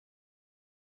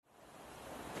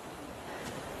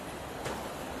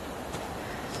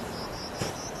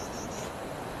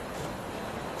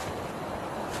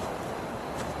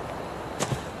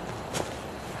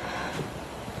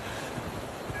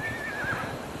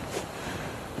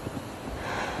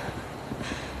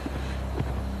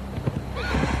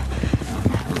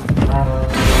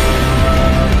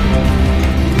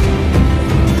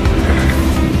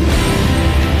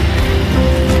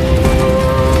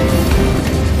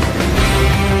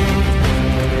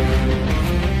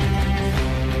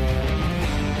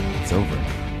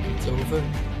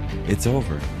It's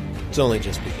over. It's only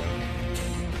just begun.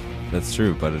 That's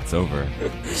true, but it's over.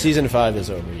 Season 5 is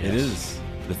over, yes. It is.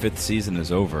 The 5th season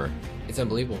is over. It's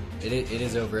unbelievable. It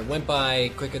is over. It went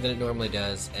by quicker than it normally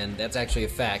does, and that's actually a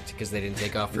fact because they didn't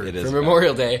take off for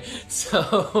Memorial Day.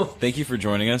 So thank you for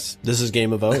joining us. This is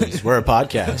Game of O's. We're a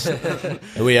podcast.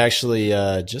 And we actually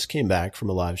just came back from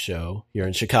a live show here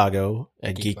in Chicago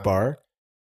at Geek Bar.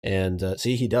 And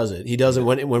see, he does it. He does it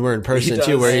when we're in person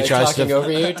too, where he tries talking to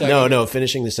over you. No,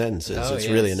 finishing the sentences. It's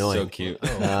really annoying. So cute.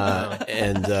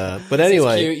 But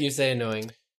anyway, it's cute. You say annoying.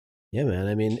 Yeah, man.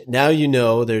 I mean, now you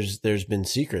know there's been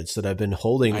secrets that I've been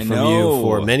holding from you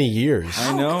for many years.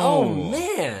 I know. Oh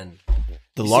man.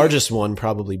 The largest one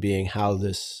probably being how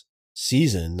this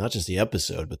season, not just the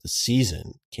episode, but the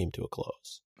season came to a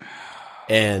close.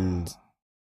 And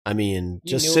I mean,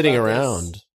 just sitting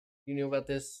around. You knew about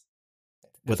this?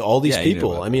 With all these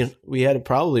people. I mean, we had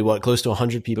probably, close to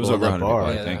 100 people in that bar.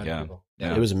 People, I think,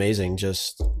 yeah. It was amazing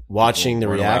just watching the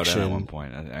reaction. At one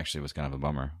point, it actually was kind of a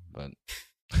bummer, but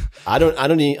I don't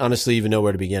honestly even know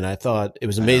where to begin. I thought it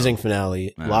was an amazing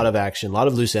finale, a lot of action, a lot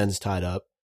of loose ends tied up,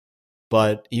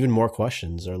 but even more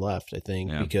questions are left, I think,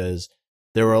 because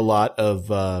there were a lot of,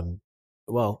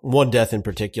 one death in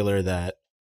particular that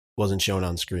wasn't shown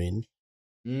on screen,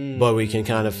 but we can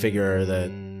kind of figure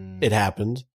that it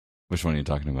happened. Which one are you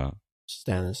talking about?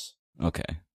 Stannis. Okay.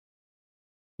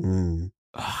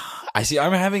 I see.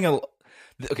 I'm having a...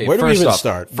 Okay, where do we even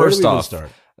start? First off, to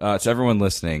everyone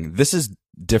listening, this is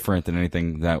different than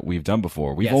anything that we've done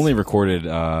before. We've only recorded,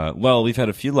 we've had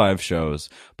a few live shows,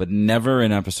 but never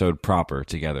an episode proper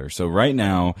together. So right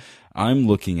now, I'm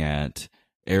looking at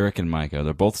Eric and Micah.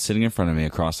 They're both sitting in front of me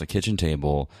across the kitchen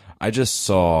table. I just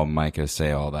saw Micah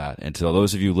say all that. And to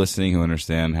those of you listening who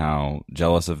understand how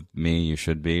jealous of me you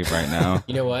should be right now.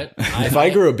 You know what? If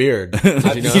I grew a beard, you'd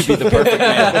be the perfect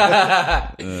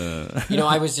man.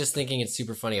 I was just thinking it's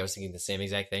super funny. I was thinking the same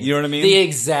exact thing. You know what I mean? The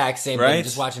exact same right? thing.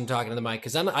 Just watching him talking to the mic.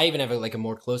 Because I even have a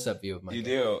more close-up view of Micah. You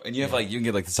do. And you have you can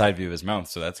get the side view of his mouth.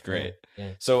 So that's great.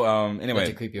 Yeah. So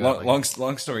anyway, long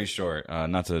story short,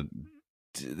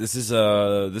 this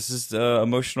is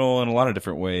emotional in a lot of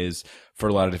different ways for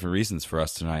a lot of different reasons for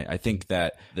us tonight. I think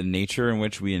that the nature in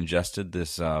which we ingested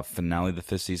this finale of the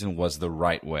 5th season was the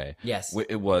right way. Yes.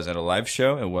 It was at a live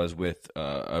show. It was with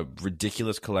a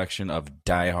ridiculous collection of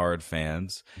diehard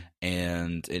fans,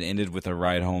 and it ended with a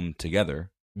ride home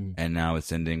together. And now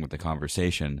it's ending with a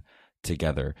conversation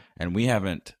together. And we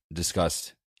haven't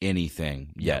discussed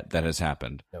anything yet that has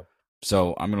happened. No.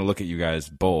 So I'm going to look at you guys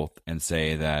both and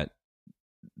say that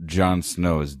Jon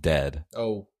Snow is dead.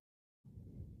 Oh.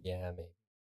 Yeah, maybe.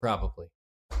 Probably.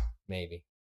 Maybe.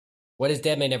 What is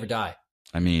dead may never die.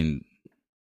 I mean,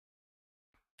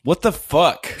 what the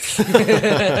fuck?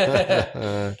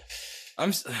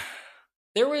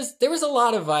 There was a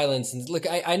lot of violence, and look,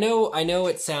 I know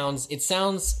it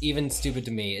sounds even stupid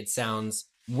to me. It sounds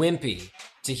wimpy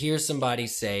to hear somebody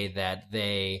say that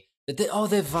the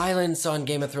violence on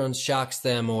Game of Thrones shocks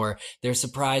them, or they're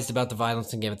surprised about the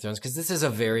violence in Game of Thrones, because this is a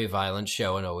very violent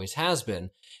show and always has been.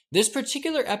 This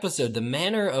particular episode, the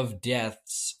manner of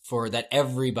deaths that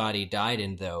everybody died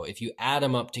in, though, if you add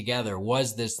them up together,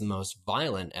 was this the most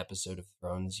violent episode of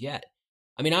Thrones yet?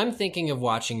 I mean, I'm thinking of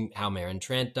watching how Meryn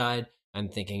Trant died. I'm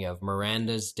thinking of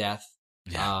Miranda's death.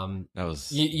 Yeah, that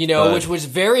was which was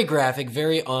very graphic,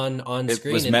 very on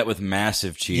screen. It was met with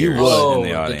massive cheers in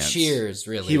the audience. The cheers,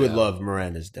 really. He would love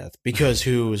Miranda's death because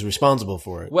who was responsible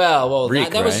for it? Well,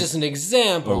 Reek, that was just an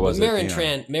example. But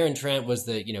Meryn Trant was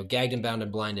the gagged and bound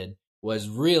and blinded. Was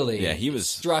really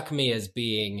struck me as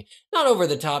being not over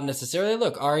the top necessarily.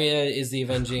 Look, Arya is the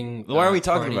avenging. Why are we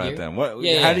talking about it then?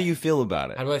 How do you feel about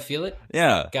it? How do I feel it?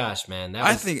 Yeah, gosh, man,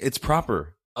 I think it's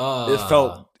proper.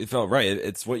 It felt right.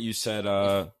 It's what you said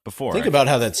before. Think about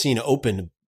how that scene opened,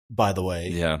 by the way.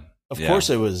 Yeah. Of course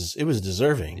it was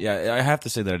deserving. Yeah, I have to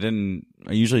say that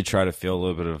I usually try to feel a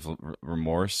little bit of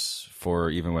remorse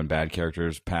for even when bad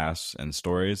characters pass in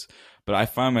stories, but I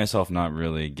find myself not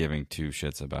really giving two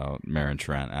shits about Meryn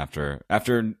Trant after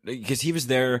because he was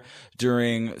there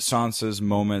during Sansa's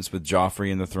moments with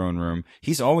Joffrey in the throne room.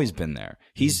 He's always been there.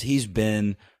 He's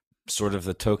been sort of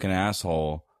the token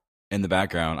asshole in the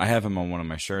background. I have him on one of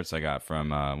my shirts I got from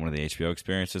one of the HBO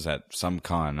experiences at some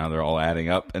con. Now they're all adding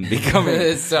up and becoming...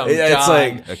 it's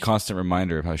like a constant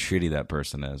reminder of how shitty that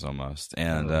person is almost.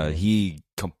 And he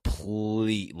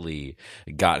completely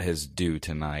got his due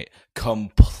tonight.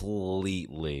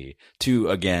 Completely. To,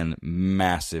 again,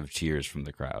 massive cheers from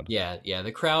the crowd. Yeah.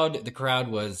 The crowd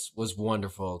was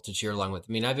wonderful to cheer along with.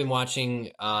 I mean, I've been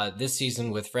watching this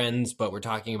season with friends, but we're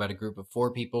talking about a group of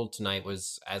 4 people. Tonight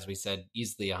was, as we said,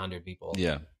 easily 100 people.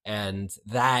 Yeah. And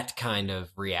that kind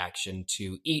of reaction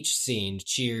to each scene,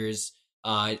 cheers,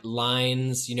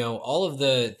 lines, all of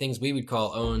the things we would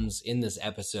call owns in this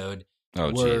episode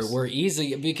were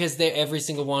easy because every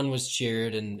single one was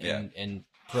cheered and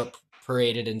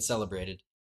paraded and celebrated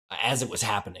as it was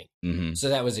happening. Mm-hmm. So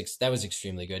that was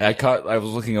extremely good. I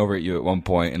was looking over at you at one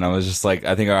point, and I was just like,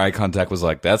 I think our eye contact was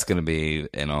like, "That's going to be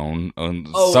an own."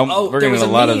 There was a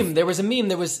meme. There was a meme.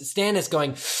 There was Stannis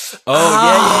going,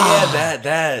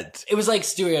 that. It was like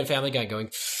Stewie on Family Guy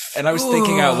going. And I was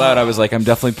thinking out loud. I was like, I'm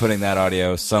definitely putting that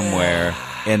audio somewhere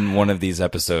in one of these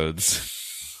episodes.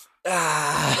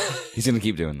 He's going to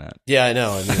keep doing that. Yeah, I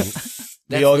know. I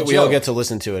mean, we all get to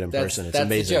listen to it in person. It's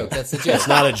amazing. That's the joke. It's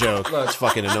not a joke. Look, it's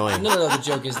fucking annoying. No. The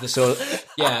joke is this. So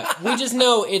yeah, we just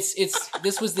know it's.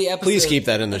 This was the episode. Please keep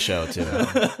that in the show too.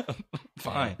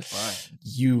 Fine.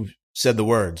 You said the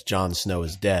words Jon Snow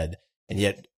is dead, and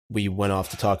yet we went off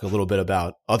to talk a little bit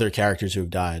about other characters who have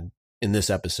died in this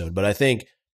episode. But I think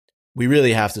we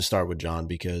really have to start with Jon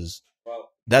because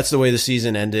that's the way the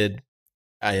season ended.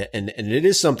 And it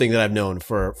is something that I've known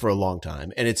for a long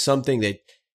time. And it's something that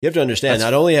you have to understand.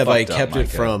 Not only have I kept it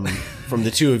from the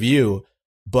two of you,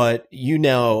 but you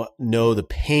now know the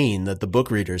pain that the book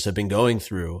readers have been going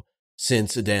through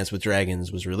since A Dance with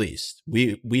Dragons was released.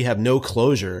 We have no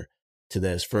closure to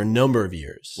this for a number of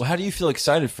years. Well, how do you feel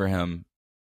excited for him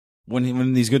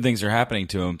when these good things are happening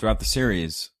to him throughout the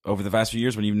series over the past few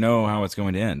years when you know how it's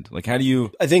going to end? Like, how do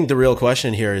you... I think the real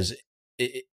question here is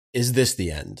this the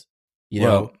end? You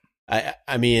know,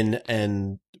 I mean,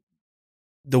 and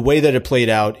the way that it played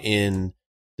out in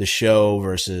the show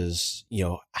versus,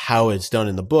 how it's done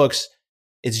in the books,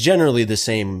 it's generally the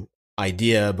same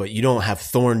idea, but you don't have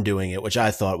Thorne doing it, which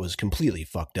I thought was completely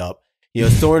fucked up.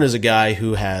 Thorne is a guy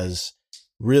who has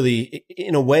really,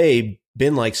 in a way,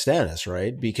 been like Stannis,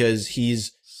 right? Because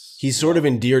he's sort of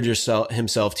endeared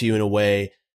himself to you in a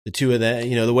way. The two of them,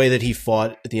 the way that he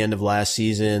fought at the end of last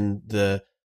season,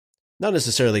 not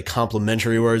necessarily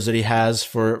complimentary words that he has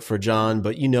for Jon,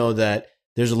 but that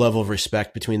there's a level of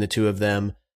respect between the two of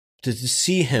them. To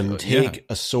see him take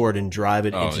a sword and drive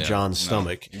it into Jon's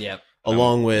stomach,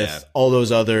 along with all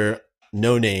those other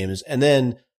no names, and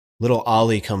then little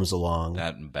Ollie comes along.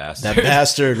 That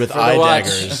bastard with eye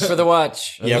daggers for the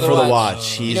watch. For the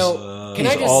watch. He's can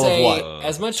I just all say, of what?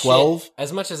 as much 12?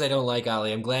 As much as I don't like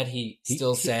Ollie, I'm glad he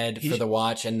still said for the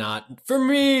watch and not for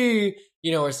me.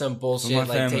 Or some bullshit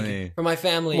for my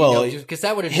family. Well, because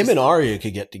that would have him and Arya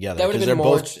could get together. That would have been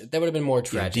more. That would have been more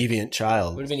tragic. Deviant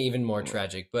child would have been even more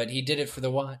tragic. But he did it for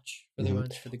the watch. For the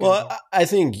watch. For the good well, I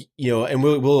think and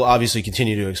we'll obviously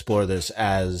continue to explore this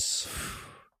as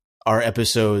our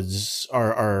episodes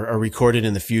are recorded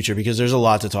in the future because there's a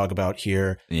lot to talk about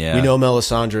here. Yeah, we know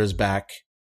Melisandre is back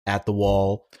at the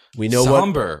Wall. We know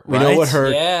Somber, we know what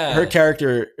her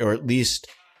character, or at least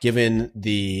given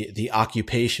the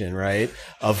occupation, right,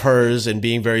 of hers and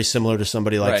being very similar to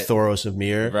somebody like Thoros of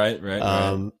Myr. Right.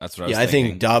 That's what I was thinking. I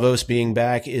think Davos being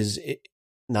back is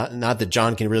not that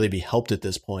Jon can really be helped at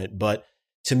this point, but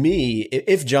to me,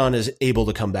 if Jon is able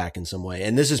to come back in some way,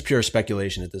 and this is pure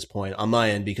speculation at this point on my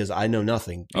end because I know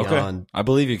nothing beyond. I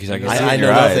believe you because I can see it in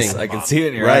your eyes. Nothing. I can see it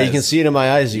in your eyes. Right, you can see it in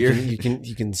my eyes. You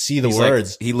can see the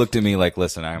words. He looked at me like,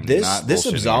 "Listen, I'm not." This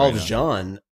absolves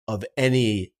Jon of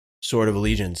any sort of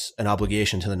allegiance and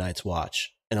obligation to the Night's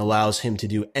Watch and allows him to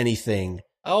do anything.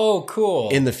 Oh,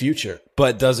 cool. In the future.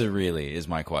 But does it really is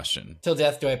my question. Till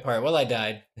death do I part. Well, I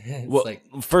died.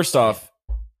 First off,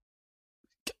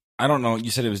 I don't know.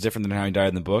 You said it was different than how he died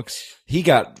in the books. He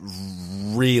got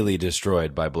really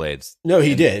destroyed by blades. No,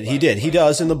 he did. He did. He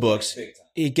does in the books.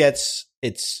 He gets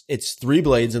it's 3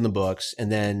 blades in the books,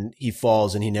 and then he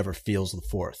falls and he never feels the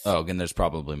 4th. Oh, and there's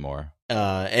probably more.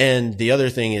 And the other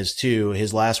thing is too,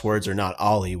 his last words are not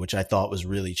Ollie, which I thought was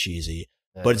really cheesy,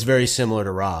 but it's very similar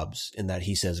to Robb's in that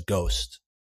he says ghost,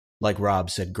 like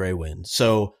Robb said Grey Wind.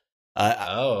 So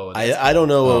I don't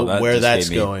know where that's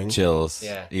going. Chills,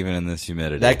 even in this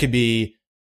humidity. That could be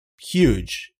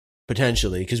huge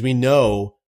potentially because we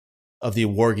know of the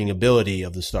warging ability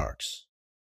of the Starks.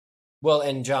 Well,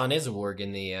 and Jon is a warg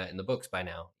in the books by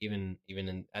now. Even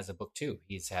as a book 2,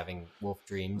 he's having wolf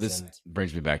dreams. This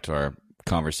brings me back to our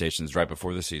conversations right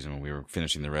before the season when we were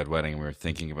finishing the Red Wedding. We were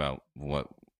thinking about what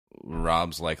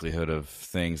Robb's likelihood of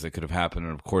things that could have happened,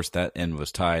 and of course, that end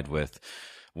was tied with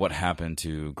what happened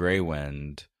to Grey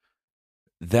Wind.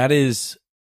 That is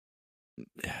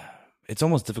it's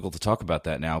almost difficult to talk about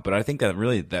that now, but I think that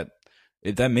really that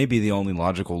may be the only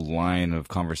logical line of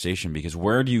conversation, because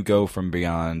where do you go from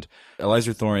beyond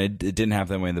Elizur Thorn? It didn't have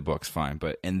that way in the books, fine,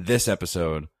 but in this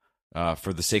episode,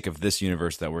 for the sake of this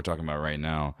universe that we're talking about right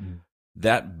now,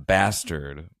 that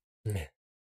bastard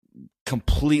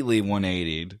completely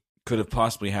 180'd, could have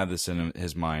possibly had this in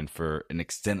his mind for an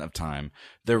extent of time.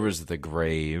 There was the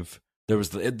grave.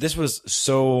 This was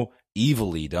so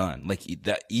evilly done, like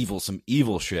that some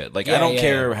evil shit. Like, I don't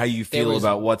care how you feel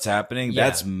about what's happening.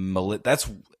 That's malice.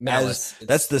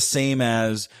 That's the same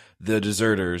as the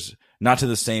deserters, not to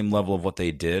the same level of what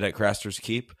they did at Craster's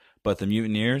Keep, but the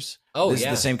mutineers. This is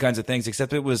the same kinds of things,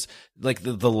 except it was like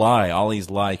the lie, Ollie's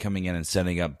lie coming in and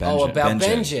setting up Benjen. Oh, about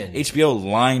Benjen. HBO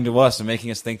lying to us and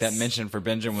making us think that mention for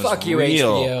Benjen was Fuck you,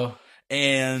 real. HBO.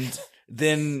 And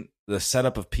then the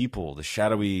setup of people, the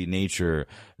shadowy nature,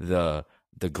 the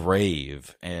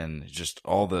grave, and just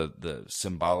all the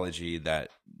symbology that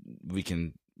we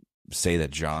can say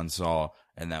that Jon saw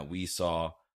and that we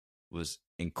saw was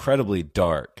incredibly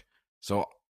dark. So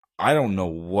I don't know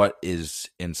what is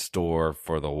in store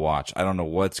for the Watch. I don't know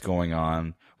what's going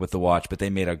on with the Watch, but they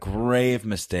made a grave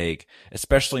mistake,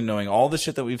 especially knowing all the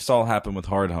shit that we saw happen with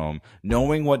Hardhome,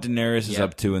 knowing what Daenerys is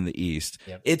up to in the East.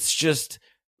 It's just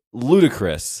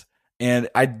ludicrous, and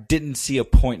I didn't see a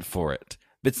point for it.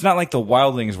 It's not like the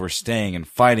wildlings were staying and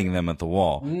fighting them at the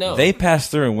wall. No. They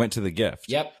passed through and went to the gift.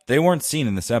 Yep. They weren't seen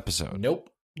in this episode. Nope.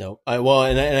 No.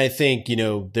 I think,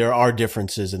 there are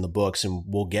differences in the books, and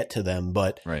we'll get to them,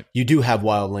 but you do have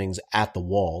wildlings at the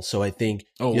wall. So I think,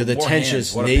 the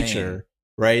tensious nature,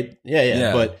 right?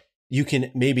 Yeah. But you can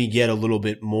maybe get a little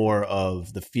bit more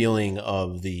of the feeling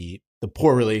of the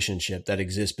poor relationship that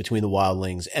exists between the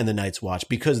wildlings and the Night's Watch,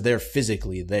 because they're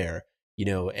physically there.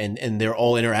 And they're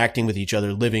all interacting with each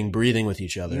other, living, breathing with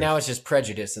each other. Now it's just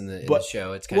prejudice in the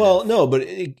show. It's but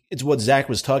it's what Zach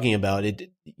was talking about.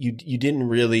 You didn't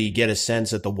really get a sense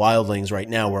that the wildlings right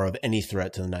now were of any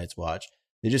threat to the Night's Watch.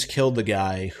 They just killed the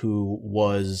guy who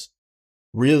was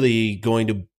really going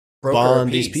to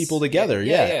bond these people together.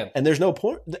 Yeah. And there's no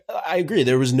point. I agree.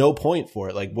 There was no point for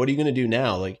it. Like, what are you going to do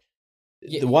now? Like,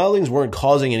 the wildlings weren't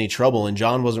causing any trouble, and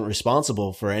Jon wasn't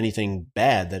responsible for anything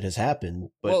bad that has happened.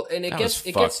 But and it gets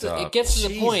to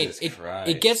the point.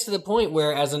 It gets to the point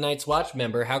where, as a Night's Watch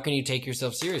member, how can you take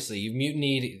yourself seriously? You've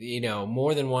mutinied,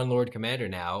 more than one Lord Commander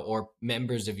now, or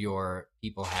members of your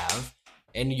people have,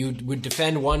 and you would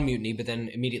defend one mutiny, but then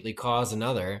immediately cause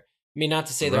another. I mean, not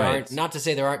to say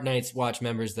there aren't Night's Watch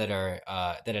members that are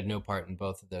that had no part in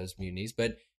both of those mutinies,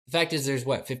 but the fact is, there's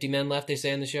 50 men left, they say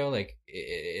in the show. Like,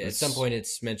 at some point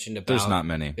it's mentioned about there's not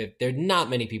many. Not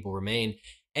many people remain,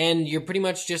 and you're pretty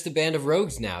much just a band of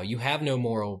rogues now. You have no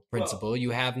moral principle.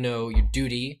 You have no your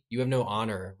duty. You have no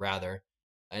honor, rather.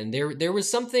 And there was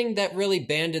something that really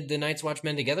banded the Night's Watch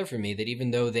men together for me. That even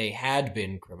though they had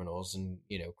been criminals and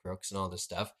crooks and all this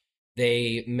stuff,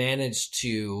 they managed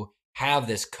to have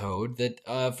this code that,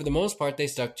 for the most part, they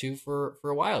stuck to for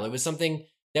a while. It was something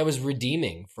that was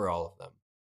redeeming for all of them,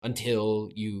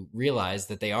 until you realize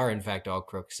that they are in fact all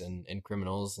crooks and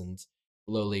criminals and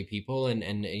lowly people,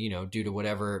 and due to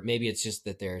whatever, maybe it's just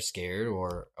that they're scared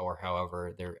or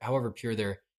however pure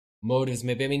their motives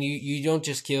may be. I mean, you don't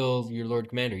just kill your Lord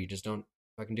Commander, you just don't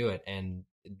fucking do it. And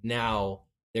now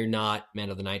they're not men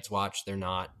of the Night's Watch, they're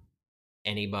not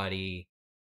anybody.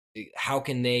 How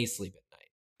can they sleep at night?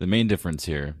 The main difference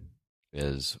here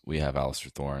is we have Alistair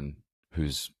Thorne,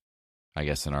 who's, I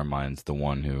guess, in our minds, the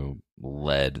one who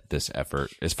led this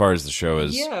effort as far as the show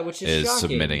is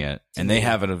submitting it. And they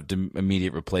have an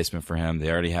immediate replacement for him.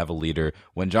 They already have a leader.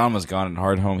 When Jon was gone in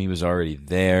Hardhome, he was already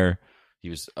there. He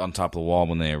was on top of the wall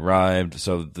when they arrived.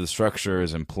 So the structure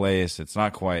is in place. It's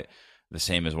not quite the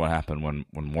same as what happened when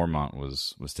Mormont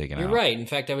was taken out. You're right. In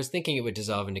fact, I was thinking it would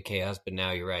dissolve into chaos, but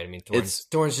now you're right. I mean,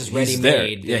 Thorne's just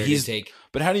ready-made. Yeah,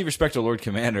 but how do you respect a Lord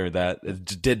Commander that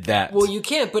did that? Well, you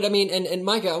can't. But I mean, and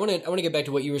Micah, I want to get back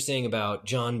to what you were saying about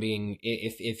Jon being,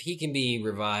 if he can be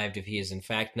revived, if he is in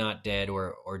fact not dead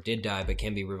or did die, but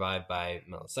can be revived by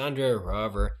Melisandre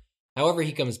or however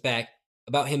he comes back,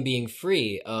 about him being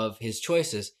free of his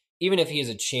choices. Even if he is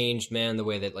a changed man, the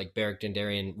way that like Beric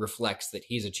Dondarrion reflects that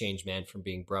he's a changed man from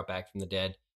being brought back from the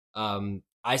dead,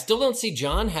 I still don't see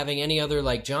Jon having any other,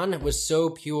 like, Jon was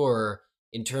so pure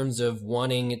in terms of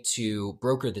wanting to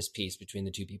broker this peace between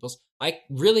the two peoples. I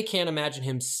really can't imagine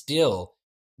him still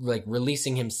like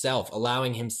releasing himself,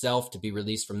 allowing himself to be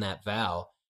released from that vow,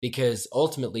 because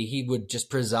ultimately he would just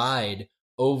preside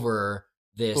over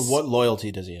this. But what loyalty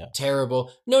does he have?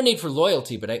 Terrible. No need for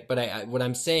loyalty, but I what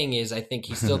I'm saying is I think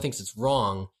he still thinks it's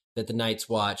wrong that the Night's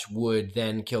Watch would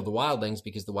then kill the wildlings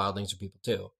because the wildlings are people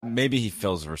too. Maybe he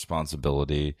feels a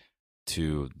responsibility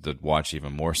to the Watch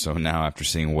even more so now after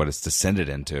seeing what it's descended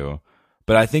into.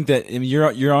 But I think that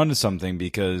you're onto something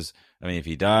because, I mean, if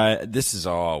he died, this is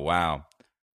all, wow.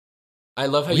 I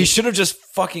love how he should have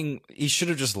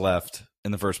just left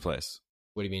in the first place.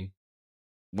 What do you mean?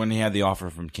 When he had the offer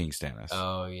from King Stannis.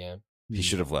 Oh, yeah. He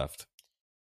should have left.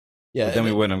 Yeah, but then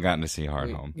we wouldn't have gotten to see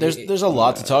Hardhome. There's a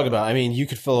lot to talk about. I mean, you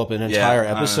could fill up an entire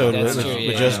episode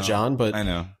with just Jon, but I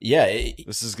know. Yeah,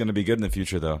 this is going to be good in the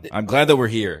future, though. I'm glad that we're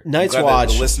here. Night's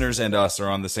Watch, the listeners and us are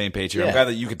on the same page here. I'm glad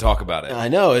that you could talk about it. I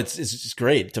know it's just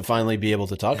great to finally be able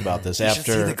to talk about this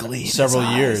after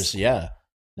several years. Yeah,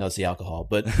 no, it's the alcohol,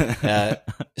 but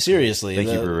seriously, thank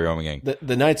you for rearming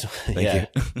the Night's. Thank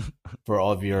you for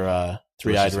all of your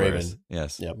three-eyed raven.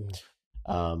 Yes. Yep.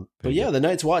 But yeah, the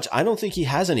Night's Watch, I don't think he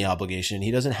has any obligation.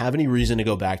 He doesn't have any reason to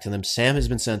go back to them. Sam has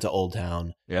been sent to Old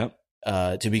Town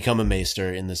to become a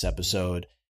maester in this episode.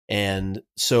 And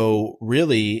so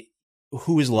really,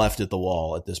 who is left at the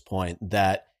wall at this point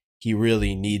that he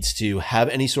really needs to have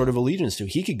any sort of allegiance to?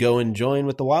 He could go and join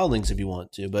with the wildlings if he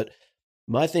wants to. But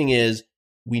my thing is,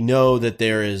 we know that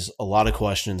there is a lot of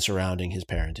questions surrounding his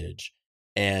parentage.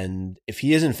 And if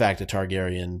he is in fact a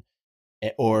Targaryen,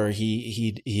 or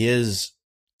he is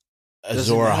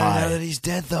Azor Ahai. Now that he's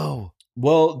dead, though.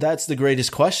 Well, that's the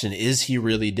greatest question. Is he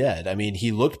really dead? I mean,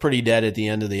 he looked pretty dead at the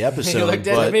end of the episode.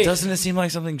 But doesn't it seem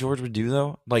like something George would do,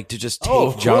 though? Like to just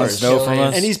take Jon Snow from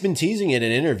us? And he's been teasing it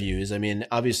in interviews. I mean,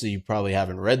 obviously, you probably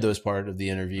haven't read those part of the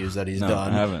interviews that he's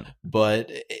done. I haven't.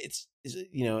 But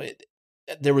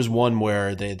there was one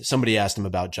where somebody asked him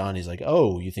about Jon. He's like,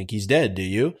 "Oh, you think he's dead? Do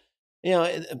you?" You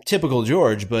know, typical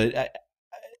George, but.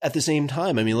 At the same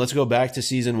time, I mean, let's go back to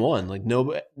season 1. Like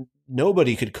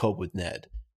nobody could cope with Ned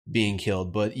being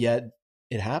killed, but yet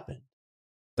it happened.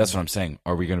 That's what I'm saying.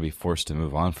 Are we going to be forced to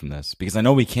move on from this? Because I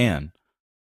know we can.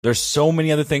 There's so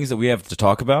many other things that we have to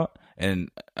talk about, and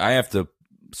I have to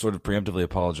sort of preemptively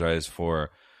apologize for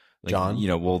Jon. You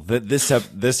know, well, this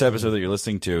episode that you're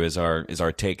listening to is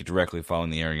our take directly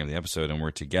following the airing of the episode, and we're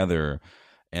together,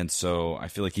 and so I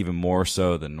feel like even more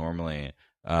so than normally.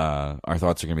 Our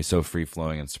thoughts are going to be so free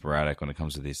flowing and sporadic when it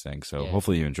comes to these things. So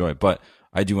hopefully you enjoy it. But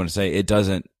I do want to say it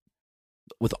doesn't,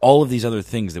 with all of these other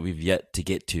things that we've yet to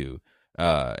get to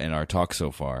in our talk so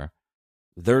far,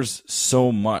 there's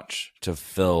so much to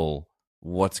fill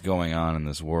what's going on in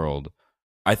this world.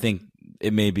 I think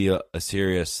it may be a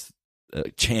serious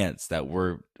chance that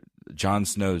Jon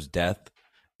Snow's death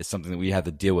is something that we have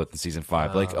to deal with in season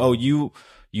 5. Like, you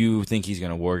think he's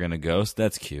going to warg a ghost?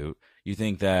 That's cute. You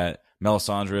think that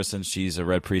Melisandre, since she's a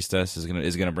red priestess, is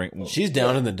gonna bring. Well, she's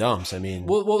down in the dumps. I mean,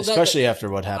 especially after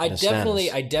what happened. I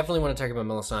definitely want to talk about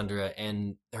Melisandre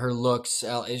and her looks.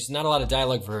 There's not a lot of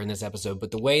dialogue for her in this episode, but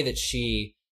the way that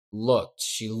she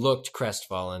looked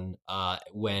crestfallen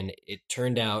when it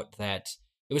turned out that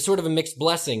it was sort of a mixed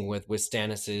blessing with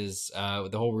Stannis's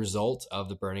the whole result of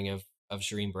the burning of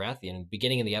Shireen Baratheon.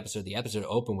 Beginning of the episode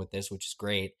opened with this, which is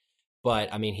great.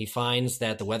 But, I mean, he finds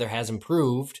that the weather has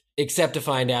improved, except to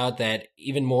find out that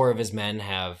even more of his men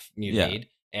have mutinied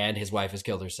and his wife has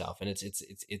killed herself. And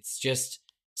it's just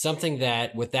something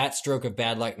that, with that stroke of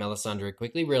bad luck, Melisandre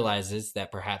quickly realizes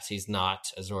that perhaps he's not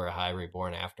Azor Ahai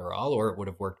reborn after all, or it would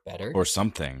have worked better. Or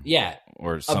something. Yeah.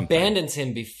 Or something. Abandons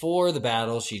him before the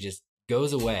battle. She just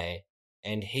goes away.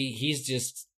 And he's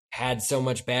just had so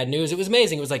much bad news. It was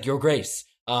amazing. It was like, Your Grace.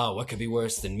 Oh, what could be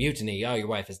worse than mutiny? Oh, your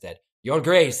wife is dead. Your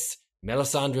Grace.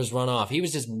 Melisandre's run off. He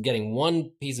was just getting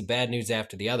one piece of bad news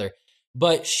after the other.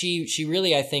 But she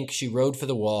really, I think, she rode for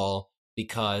the wall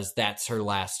because that's her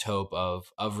last hope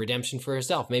of redemption for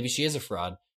herself. Maybe she is a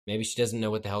fraud. Maybe she doesn't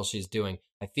know what the hell she's doing.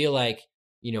 I feel like,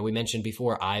 we mentioned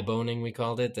before eye-boning, we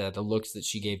called it, the looks that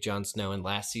she gave Jon Snow in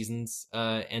last season's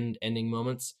ending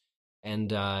moments.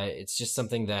 And it's just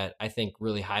something that I think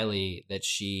really highly that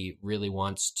she really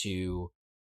wants to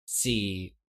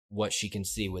see what she can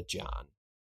see with Jon.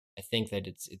 I think that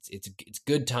it's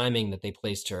good timing that they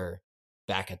placed her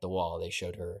back at the wall. They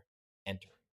showed her enter.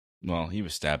 Well, he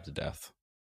was stabbed to death.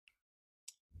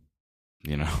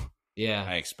 Yeah.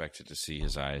 I expected to see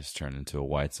his eyes turn into a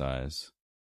White's eyes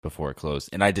before it closed,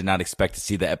 and I did not expect to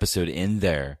see the episode end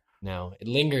there. No, it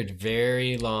lingered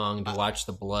very long to watch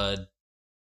the blood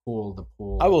pool.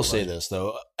 I will say this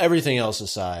though, everything else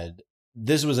aside,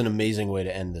 this was an amazing way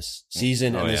to end this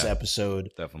season and this episode.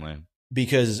 Definitely.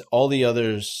 Because all the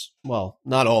others, well,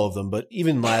 not all of them, but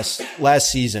even last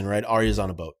season, right? Arya's on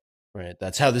a boat, right?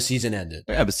 That's how the season ended.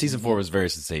 Yeah, but season 4 was very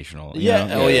sensational. It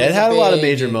had a lot of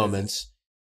major moments.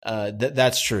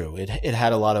 That's true. It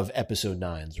had a lot of episode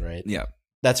 9s, right? Yeah.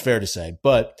 That's fair to say.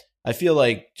 But I feel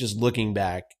like just looking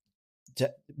back,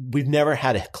 we've never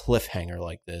had a cliffhanger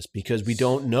like this because we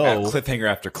don't know. Cliffhanger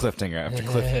after cliffhanger after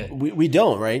cliffhanger. We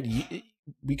don't, right?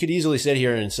 We could easily sit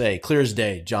here and say, clear as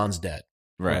day, John's dead.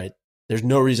 Right. There's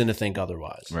no reason to think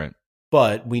otherwise. Right.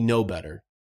 But we know better.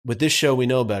 With this show, we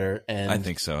know better. And I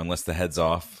think so, unless the head's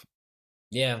off.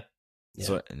 Yeah.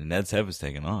 So Ned's head was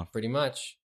taken off. Pretty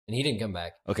much. And he didn't come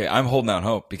back. Okay, I'm holding out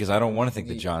hope because I don't want to think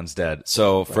that John's dead.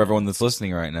 So for everyone that's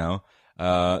listening right now,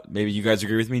 maybe you guys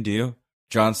agree with me, do you?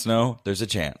 Jon Snow, there's a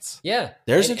chance. Yeah.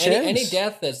 There's a chance. Any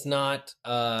death that's not...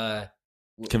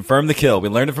 Confirm the kill. We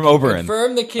learned it from Oberyn.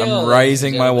 Confirm the kill. I'm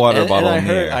raising my water bottle in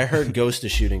the air. I heard Ghost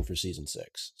is shooting for season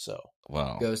 6. So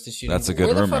wow, Ghost is shooting. That's a good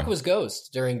rumor. Where the fuck was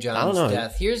Ghost during Jon's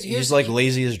death? He's like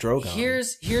lazy as Drogon.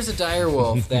 Here's a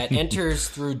direwolf that enters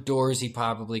through doors he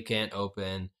probably can't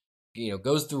open.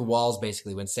 Goes through walls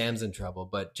basically when Sam's in trouble.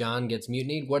 But Jon gets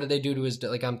mutinied. What did they do to his?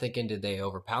 Like I'm thinking, did they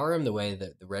overpower him the way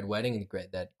that the Red Wedding and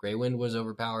that Grey Wind was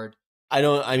overpowered?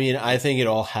 I think it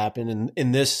all happened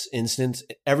in this instance.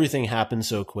 Everything happened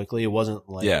so quickly. It wasn't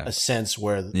like a sense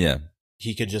where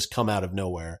he could just come out of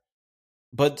nowhere.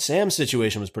 But Sam's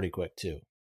situation was pretty quick too.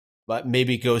 But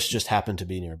maybe Ghost just happened to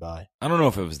be nearby. I don't know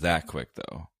if it was that quick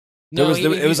though. No,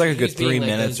 it was like a good 3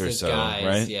 minutes or so, guys.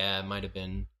 right? Yeah, it might have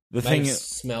been. The thing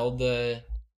smelled the,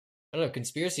 I don't know,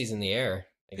 conspiracies in the air.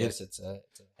 I guess it's a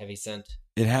heavy scent.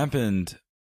 It happened.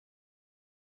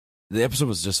 The episode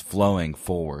was just flowing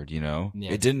forward, Yeah.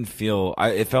 It didn't feel.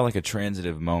 It felt like a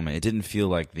transitive moment. It didn't feel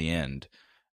like the end.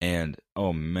 And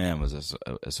oh man, was this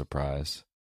a surprise?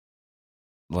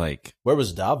 Like, where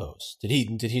was Davos? Did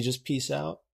he just peace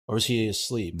out, or was he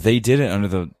asleep? They did it under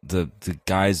the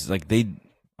guys. Like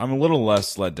I'm a little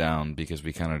less let down because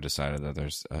we kind of decided that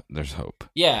there's hope.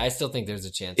 Yeah, I still think there's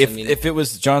a chance. If it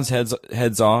was Jon's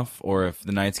heads off, or if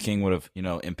the Night's King would have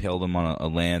impaled him on a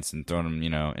lance and thrown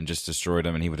him and just destroyed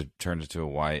him, and he would have turned into a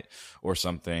white or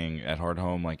something at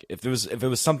Hardhome, like if it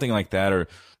was something like that, or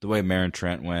the way Meryn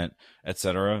Trant went,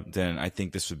 etc., then I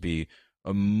think this would be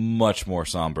a much more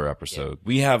somber episode. Yeah.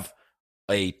 We have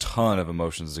a ton of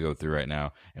emotions to go through right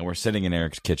now, and we're sitting in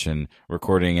Eric's kitchen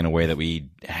recording in a way that we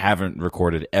haven't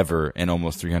recorded ever in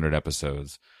almost 300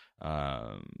 episodes.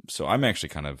 So I'm actually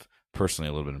kind of personally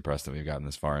a little bit impressed that we've gotten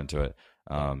this far into it,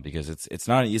 because it's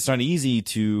not easy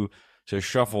to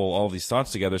shuffle all these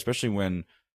thoughts together, especially when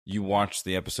you watch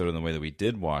the episode in the way that we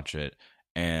did watch it,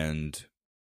 and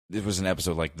it was an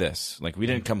episode like this. Like, we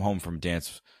didn't come home from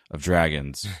Dance of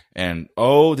Dragons and,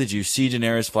 oh, did you see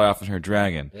Daenerys fly off in her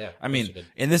dragon? Yeah, I mean,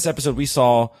 in this episode we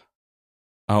saw,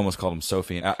 I almost called him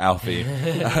Sophie and Alfie.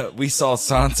 We saw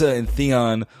Sansa and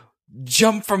Theon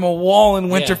jump from a wall in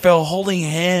Winterfell holding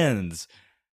hands.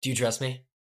 Do you trust me?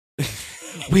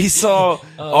 We saw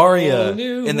Arya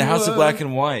in the House of Black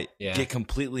and White get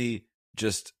completely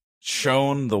just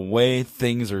shown the way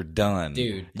things are done.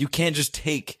 Dude.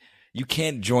 You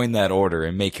can't join that order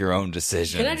and make your own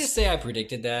decisions. Can I just say I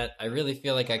predicted that? I really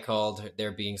feel like I called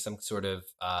there being some sort of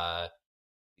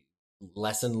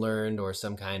lesson learned or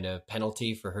some kind of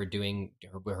penalty for her doing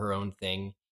her own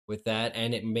thing with that.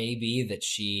 And it may be that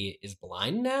she is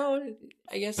blind now,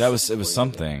 I guess. It was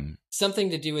something. Something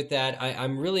to do with that.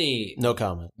 I'm really... No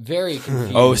comment. Very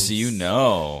confused. Oh, so you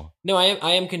know. No,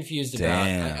 I am confused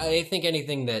Damn. about... I think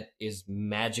anything that is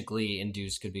magically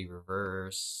induced could be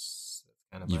reversed.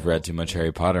 Kind of You've read too much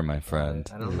Harry Potter, my friend.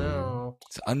 I don't know.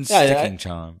 It's unsticking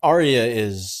charm. Arya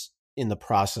is in the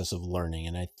process of learning,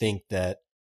 and I think that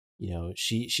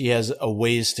she has a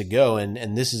ways to go,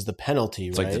 and this is the penalty.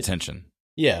 It's right? like detention.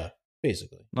 Yeah,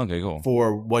 basically. Okay, cool.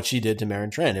 For what she did to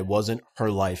Meryn Trant, it wasn't her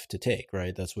life to take.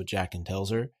 Right, that's what Jaqen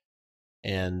tells her,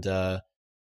 and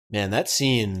man, that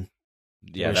scene.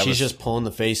 Yeah, she's just pulling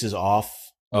the faces off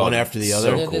one after the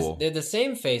other. So cool. They're the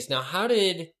same face. Now, how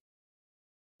did?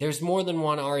 There's more than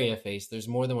one Arya face. There's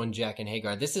more than one Jaqen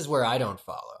Hagar. This is where I don't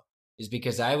follow. Is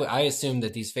because I assume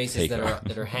that these faces Hagar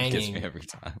that are hanging gets me every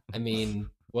time. I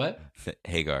mean, what?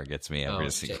 Hagar gets me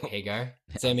every single. Hagar,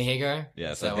 Sammy Hagar.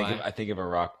 Yes, I think of a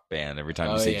rock band every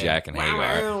time you say Jaqen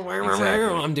Hagar.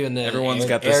 Exactly. I'm doing the. Everyone's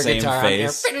got the same guitar.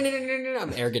 face.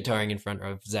 I'm air guitaring in front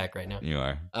of Zach right now. You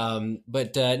are.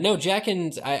 But no,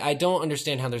 Jaqen's. I don't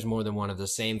understand how there's more than one of the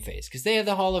same face, because they have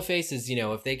the Hall of Faces.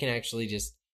 If they can actually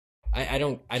just. I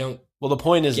don't. Well, the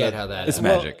point is get that how that it's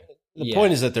magic. The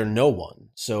point is that they're no one,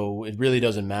 so it really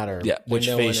doesn't matter which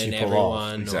face you pull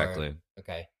off. Exactly.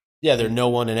 Okay. Yeah, they're no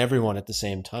one and everyone at the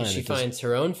same time. She finds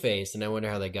her own face, and I wonder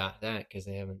how they got that, because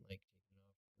they haven't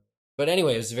But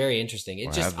anyway, it was very interesting.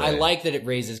 It I like that it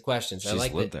raises questions. She's I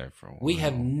like lived that there for a while. we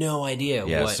have no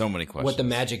idea. So many questions. What the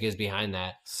magic is behind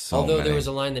that. Although there was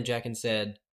a line that Jaqen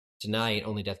said tonight: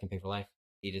 "Only death can pay for life."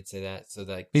 He did say that. So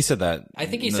like he said that. I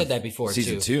think he said that before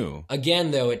season too. 2.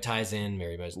 Again, though, it ties in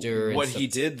Mary Mazdur. What he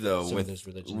did though,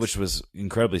 which was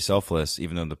incredibly selfless,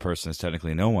 even though the person is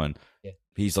technically no one. Yeah.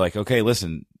 He's like, okay,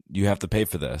 listen, you have to pay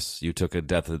for this. You took a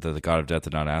death that the god of death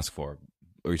did not ask for,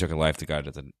 or you took a life the god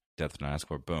of death did not ask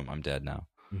for. Boom, I'm dead now.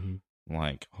 Mm-hmm.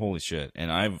 Like, holy shit.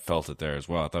 And I felt it there as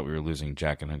well. I thought we were losing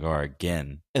Jaqen H'ghar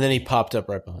again. And then he popped up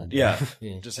right behind him.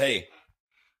 Yeah. Just, hey.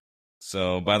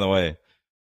 So, by the way,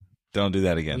 don't do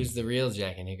that again. Who's the real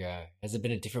Jaqen H'ghar? Has it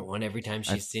been a different one every time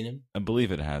she's seen him? I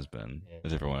believe it has been a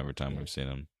different one every time we've seen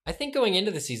him. I think going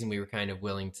into the season, we were kind of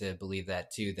willing to believe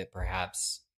that too, that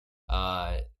perhaps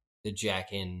the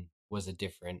Jaqen was a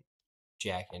different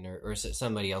Jaqen or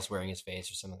somebody else wearing his face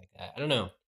or something like that. I don't know.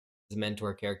 The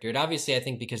mentor character. And obviously, I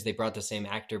think because they brought the same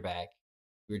actor back,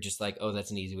 we were just like, oh,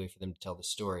 that's an easy way for them to tell the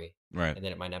story. Right. And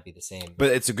then it might not be the same.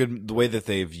 But it's the way that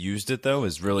they've used it, though,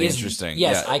 is really interesting.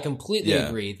 Yes, I completely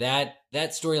agree. That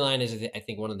storyline is, I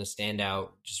think, one of the standout,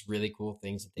 just really cool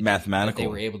things that they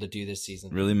were able to do this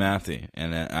season. Really mathy.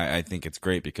 And I think it's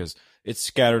great because it's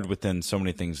scattered within so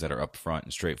many things that are upfront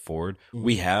and straightforward. Mm-hmm.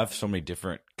 We have so many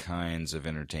different kinds of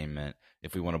entertainment.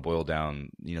 If we want to boil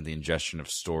down, the ingestion of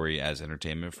story as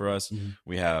entertainment for us,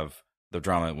 we have the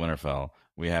drama at Winterfell.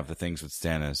 We have the things with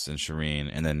Stannis and Shireen,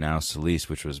 and then now Selyse,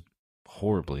 which was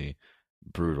horribly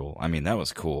brutal. I mean, that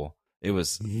was cool. It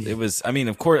was. I mean,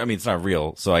 of course. I mean, it's not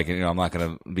real, so I'm not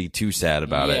going to be too sad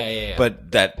about it. Yeah.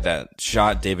 But that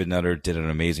shot, David Nutter did an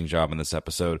amazing job in this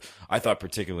episode. I thought,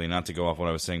 particularly, not to go off what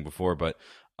I was saying before, but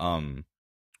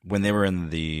when they were in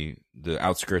the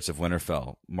outskirts of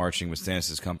Winterfell, marching with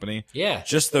Stannis' company,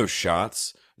 just those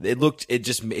shots,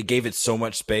 it gave it so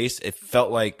much space. It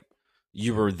felt like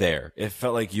you were there. It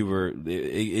felt like you were.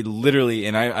 It literally,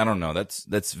 and I don't know.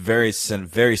 That's very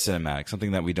cinematic.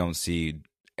 Something that we don't see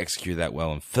executed that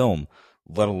well in film,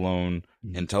 let alone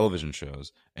in television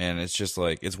shows. And it's just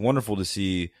like it's wonderful to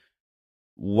see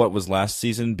what was last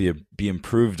season be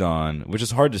improved on, which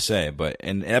is hard to say. But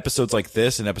in episodes like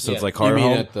this, and episodes like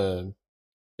Hardhome,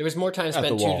 there was more time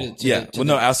spent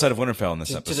outside of Winterfell in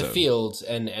this episode, to the fields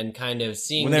and kind of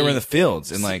seeing when they were in the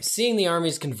fields and like seeing the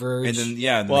armies converge. And then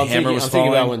the hammer was falling.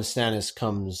 I'm thinking about when Stannis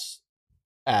comes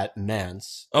at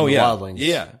Mance. Wildlings.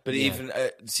 Yeah. But even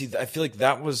I feel like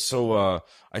that was so.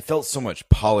 I felt so much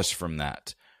polish from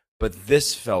that, but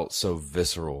this felt so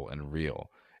visceral and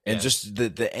real, and just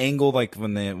the angle, like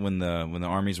when the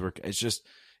armies were. It's just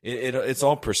it's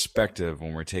all perspective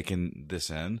when we're taking this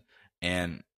in,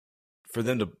 and for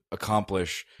them to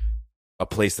accomplish a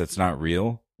place that's not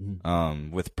real,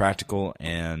 with practical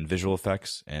and visual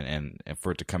effects, and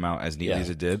for it to come out as neatly as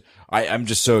it did, I'm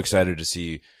just so excited to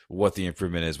see what the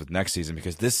improvement is with next season,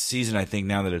 because this season, I think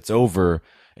now that it's over,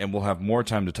 and we'll have more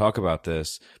time to talk about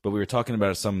this, but we were talking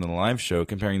about it some in the live show,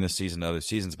 comparing this season to other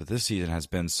seasons, but this season has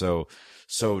been so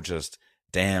just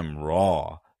damn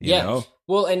raw. You know?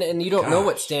 Well, and you don't know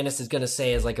what Stannis is going to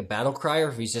say as like a battle cry, or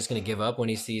if he's just going to give up when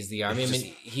he sees the army. I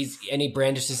mean, he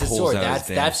brandishes his sword.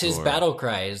 That's his battle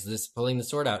cry, is this pulling the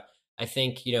sword out. I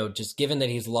think, just given that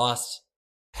he's lost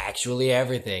actually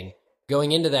everything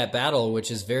going into that battle, which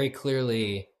is very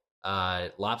clearly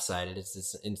lopsided.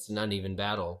 It's an uneven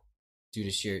battle due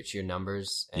to sheer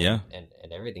numbers and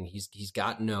everything. He's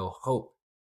got no hope.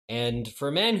 And for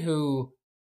a man who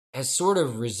has sort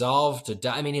of resolved to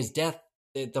die, I mean, his death,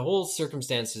 the whole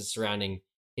circumstances surrounding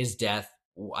his death,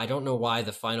 I don't know why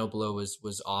the final blow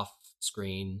was off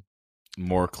screen.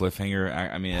 More cliffhanger.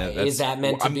 I mean, is that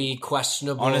meant to be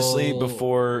questionable? Honestly,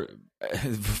 before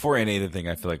any other thing,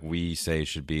 I feel like we say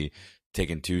should be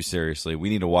taken too seriously. We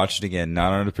need to watch it again,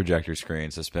 not on a projector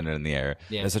screen, suspended in the air.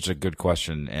 Yeah. That's such a good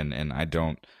question, and I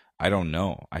don't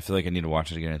know. I feel like I need to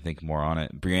watch it again and think more on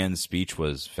it. Brienne's speech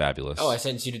was fabulous. Oh, I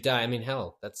sentenced you to die. I mean,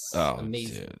 hell, that's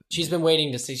amazing. Dude. She's been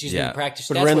waiting to see. She's been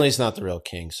practicing. But Renly's not the real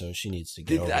king, so she needs to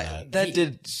get over that. That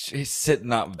did sit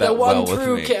not that well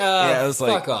with me. I was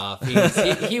like, fuck off.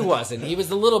 He wasn't. He was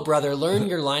the little brother. Learn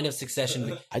your line of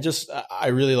succession. I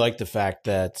really like the fact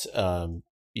that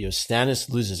Stannis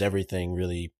loses everything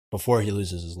really before he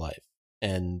loses his life,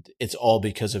 and it's all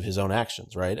because of his own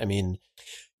actions, right? I mean,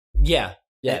 Yeah,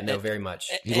 very much.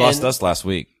 He lost us last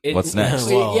week. What's next?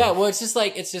 Well, it's just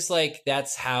like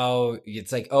that's how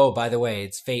it's like, oh, by the way,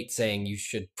 it's fate saying you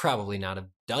should probably not have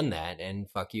done that, and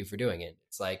fuck you for doing it.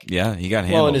 It's like, he got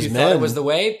handled. Well, and his men, thought it was the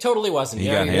way? Totally wasn't.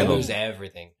 You're going to lose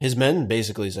everything. His men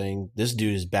basically saying, this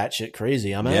dude is batshit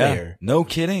crazy. I'm out of here. No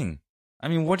kidding. I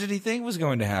mean, what did he think was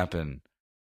going to happen?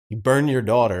 You burn your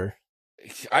daughter.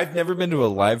 I've never been to a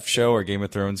live show or Game of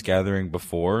Thrones gathering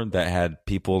before that had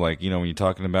people like, when you're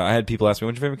talking about, I had people ask me,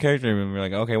 what's your favorite character? And we're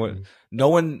like, okay, what? No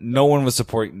one was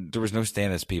supporting. There was no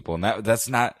Stannis people. And that's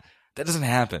not That doesn't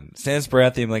happen. Stannis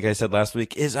Baratheon, like I said last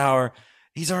week, he's our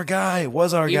guy,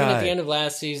 was our guy. Even at the end of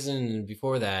last season and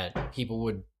before that, people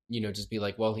would, just be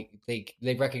like, well,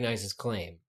 they recognize his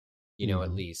claim,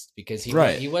 at least, because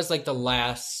he was like the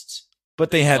last.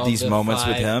 But they had these moments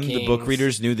with him. kings. The book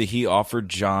readers knew that he offered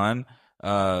Jon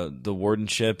the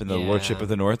wardenship and the lordship of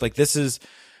the North. Like this was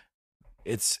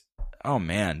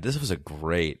a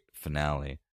great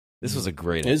finale. This was a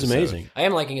great episode. It is amazing. I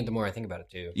am liking it the more I think about it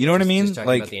too. You know what I mean? Just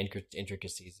talking about the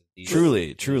intricacies of these.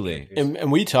 Truly.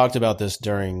 And we talked about this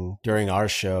during our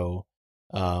show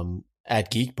at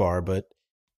Geek Bar, but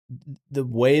the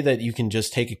way that you can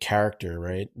just take a character,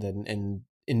 right? And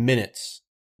in minutes,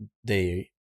 you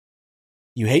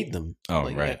hate them. Oh,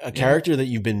 like right. A character that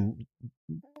you've been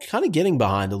kind of getting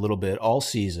behind a little bit all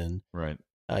season. Right.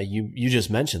 You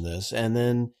just mentioned this, and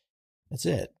then that's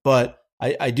it. But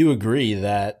I do agree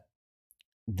that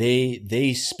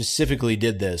they specifically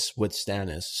did this with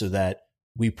Stannis so that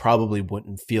we probably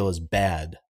wouldn't feel as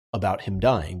bad about him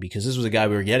dying, because this was a guy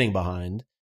we were getting behind,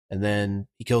 and then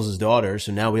he kills his daughter,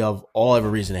 so now we all have a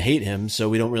reason to hate him, so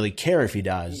we don't really care if he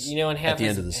dies and at the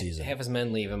end of the season. Half his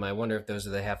men leave him. I wonder if those are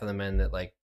the half of the men that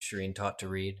like Shireen taught to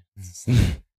read.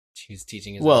 She's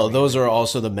teaching his army. Those are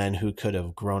also the men who could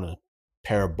have grown a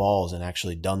pair of balls and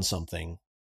actually done something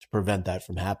to prevent that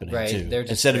from happening, too.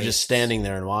 Instead of just standing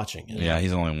there and watching it. Yeah,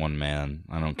 he's only one man.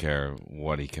 I don't care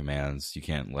what he commands. You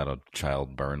can't let a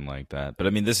child burn like that. But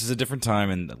I mean, this is a different time,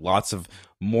 and lots of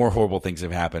more horrible things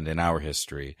have happened in our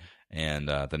history and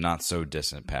the not so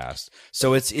distant past.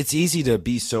 So it's easy to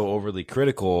be so overly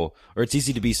critical, or it's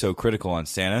easy to be so critical on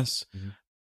Stannis,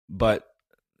 but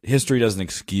history doesn't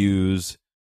excuse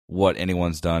what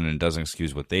anyone's done, and doesn't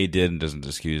excuse what they did, and doesn't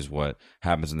excuse what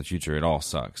happens in the future. It all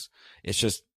sucks. It's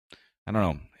just, I don't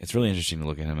know. It's really interesting to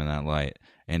look at him in that light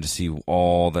and to see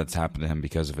all that's happened to him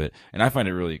because of it. And I find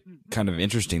it really kind of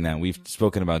interesting that we've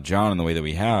spoken about Jon in the way that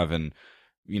we have. And,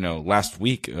 last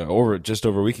week, just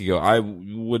over a week ago, I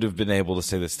would have been able to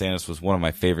say that Stannis was one of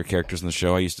my favorite characters in the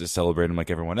show. I used to celebrate him like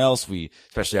everyone else.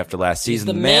 Especially after last season.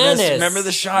 The Manus. Remember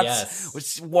the shots? Yes.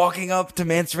 Was walking up to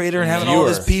Mance Rayder and having all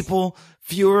these people.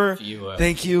 Fewer.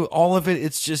 Thank you. All of it.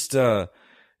 It's just, to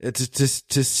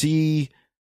see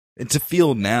and to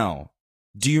feel now.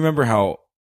 Do you remember how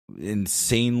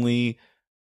insanely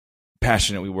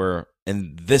passionate we were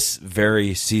in this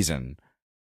very season?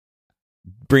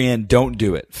 Brienne, don't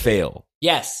do it. Fail.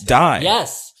 Yes. Die.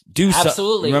 Yes. Do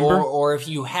absolutely. Remember? Or if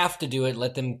you have to do it,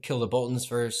 let them kill the Boltons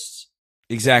first.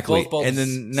 Exactly. Both and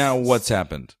then now what's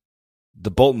happened?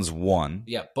 The Boltons won.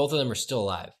 Yeah, both of them are still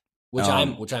alive, which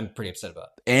I'm pretty upset about.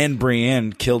 And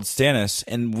Brienne killed Stannis,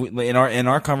 and in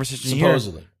our conversation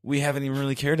supposedly here, we haven't even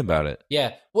really cared about it.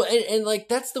 Yeah, well, and like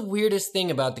that's the weirdest thing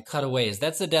about the cutaways.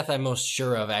 That's the death I'm most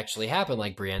sure of actually happened.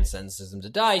 Like Brienne sentences him to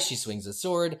die. She swings a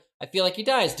sword. I feel like he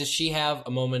dies. Does she have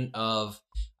a moment of?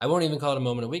 I won't even call it a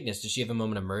moment of weakness. Does she have a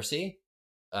moment of mercy?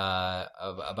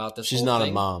 About this. She's whole not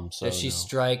thing? A mom, so does she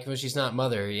strike? Well, she's not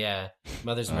mother. Yeah,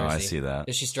 mother's mercy. I see that.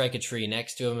 Does she strike a tree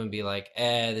next to him and be like,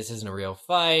 "This isn't a real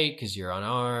fight because you're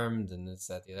unarmed," and this,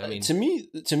 that, the other? I mean,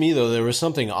 to me though, there was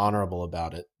something honorable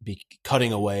about it.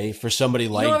 Cutting away for somebody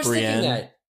like I was Brienne.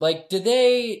 That. Like, do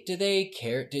they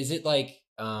care? Is it like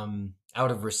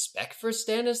out of respect for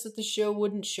Stannis that the show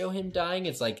wouldn't show him dying?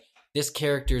 It's like this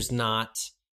character's not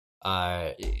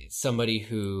somebody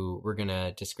who we're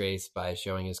gonna disgrace by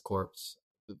showing his corpse.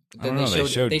 Then they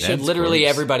showed literally corpse.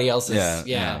 Everybody else's.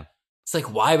 Yeah. It's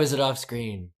like, why was it off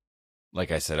screen? Like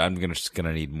I said, I'm just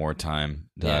gonna need more time.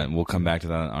 We'll come back to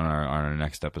that on our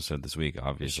next episode this week,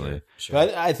 obviously. Sure.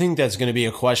 But I think that's going to be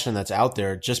a question that's out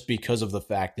there just because of the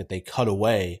fact that they cut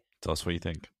away. Tell us what you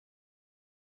think.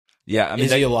 Yeah, I mean,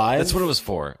 is he alive? That's what it was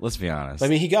for. Let's be honest. I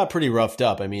mean, he got pretty roughed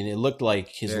up. I mean, it looked like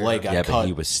his leg got cut. Yeah, but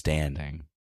he was standing.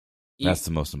 That's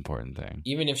the most important thing.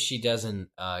 Even if she doesn't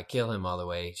kill him all the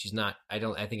way, she's not. I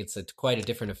think it's quite a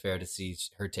different affair to see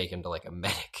her take him to like a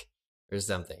medic or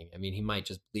something. I mean, he might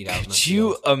just bleed out. Could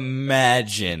you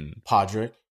imagine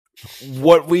Podrick?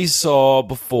 What we saw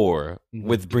before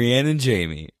with Brienne and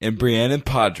Jaime and Brienne and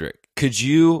Podrick? Could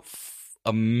you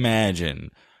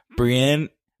imagine Brienne,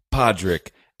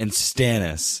 Podrick, and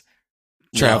Stannis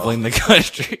traveling the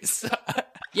countryside?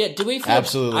 Yeah, do we feel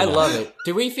absolutely? I love it.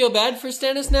 Do we feel bad for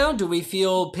Stannis now? Do we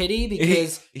feel pity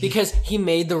because he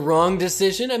made the wrong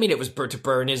decision? I mean, it was to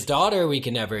burn his daughter. We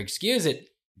can never excuse it.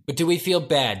 But do we feel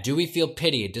bad? Do we feel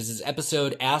pity? Does this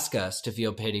episode ask us to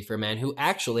feel pity for a man who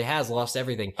actually has lost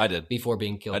everything? I did before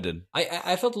being killed. I did.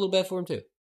 I felt a little bad for him too. To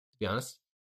be honest,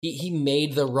 he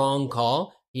made the wrong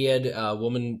call. He had a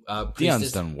woman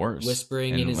priestess done worse,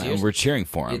 whispering in his ears. And we're cheering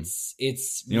for him.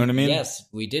 It's you know what I mean? Yes,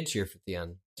 we did cheer for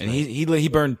Theon. And he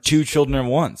burned 2 children at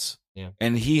once. Yeah.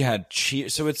 And he had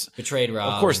so it's betrayed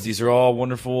Rob. Of course, these are all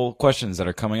wonderful questions that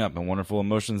are coming up and wonderful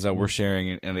emotions that we're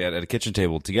sharing at a kitchen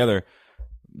table together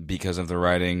because of the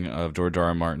writing of George R.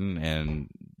 R. Martin and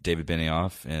David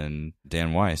Benioff and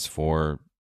Dan Weiss for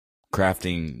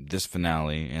crafting this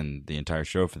finale and the entire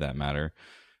show, for that matter,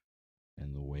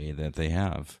 in the way that they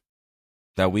have.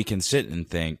 That we can sit and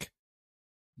think,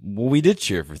 well, we did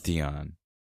cheer for Theon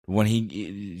when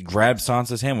he grabbed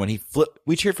Sansa's hand, when he flipped.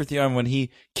 We cheered for Theon when he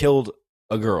killed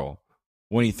a girl,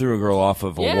 when he threw a girl off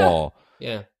of a wall.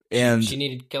 Yeah. And she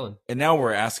needed killing. And now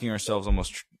we're asking ourselves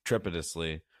almost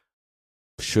trepidously,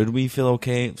 should we feel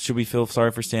okay? Should we feel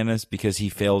sorry for Stannis because he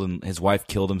failed and his wife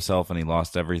killed himself and he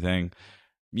lost everything?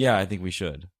 Yeah, I think we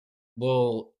should.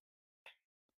 Well,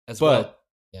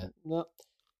 yeah. Well,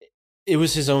 it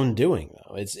was his own doing,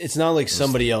 though. It's not like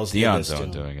somebody else did Theon's this to own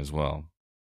him. doing as well.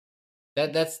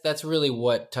 That's really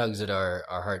what tugs at our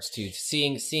hearts too.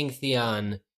 Seeing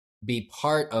Theon be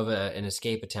part of an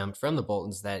escape attempt from the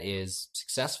Boltons that is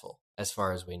successful, as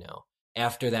far as we know.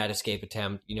 After that escape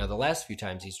attempt, the last few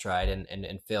times he's tried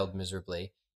and failed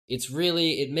miserably,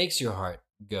 it makes your heart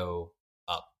go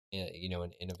up, in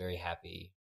a very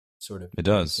happy sort of. It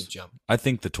does. Jump. I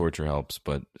think the torture helps,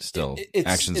 but still,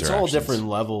 actions it's are all actions. different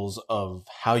levels of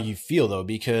how you feel, though,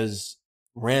 because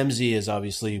Ramsay is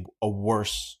obviously a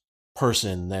worse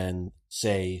person than,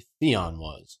 say, Theon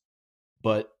was.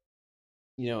 But,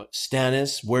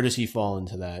 Stannis, where does he fall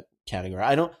into that category?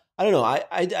 I don't know.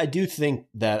 I do think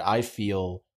that I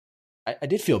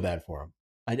did feel bad for him.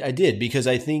 I did, because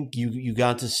I think you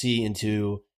got to see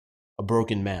into a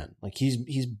broken man. Like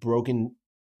he's broken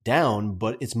down,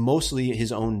 but it's mostly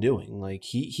his own doing. Like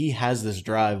he has this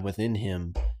drive within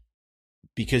him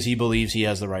because he believes he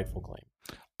has the rightful claim.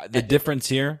 The difference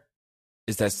here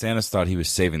is that Stannis thought he was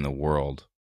saving the world.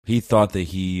 He thought that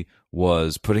he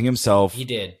was putting himself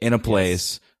in a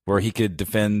place where he could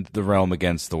defend the realm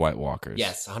against the White Walkers.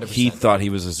 Yes, 100%. He thought he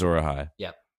was Azor Ahai.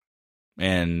 Yep.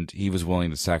 And he was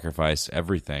willing to sacrifice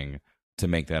everything to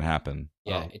make that happen.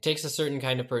 Yeah, it takes a certain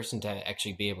kind of person to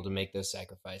actually be able to make those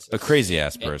sacrifices. A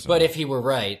crazy-ass person. But if he were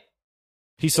right...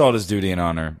 He saw it as duty and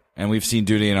honor, and we've seen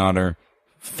duty and honor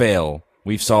fail.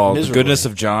 We saw the goodness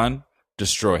of Jon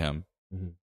destroy him. Mm-hmm.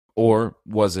 Or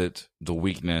was it the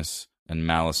weakness and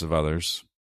malice of others?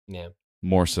 Yeah.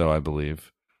 More so, I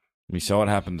believe. We saw what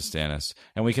happened to Stannis,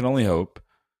 and we can only hope.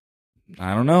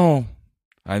 I don't know.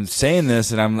 I'm saying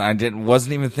this, and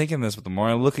wasn't even thinking this, but the more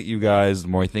I look at you guys, the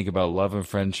more I think about love and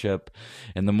friendship,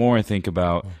 and the more I think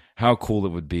about how cool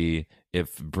it would be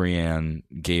if Brienne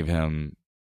gave him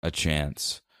a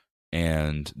chance,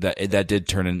 and that did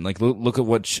turn in. Like, look at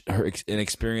what an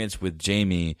experience with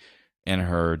Jaime and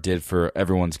her did for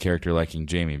everyone's character liking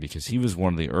Jaime, because he was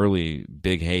one of the early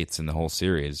big hates in the whole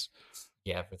series.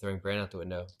 Yeah, for throwing Bran out the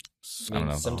window. I don't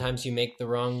know. Sometimes you make the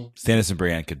wrong. Stannis and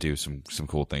Brienne could do some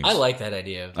cool things. I like that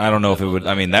idea. I don't know if it would.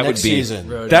 I mean, that Next would be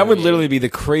season. that would literally be the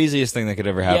craziest thing that could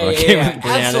ever happen.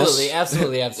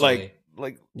 Absolutely.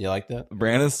 Like you like that?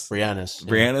 Briannis.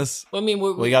 Well, I mean,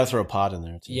 we got to throw a pod in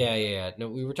there too. Yeah. No,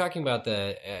 we were talking about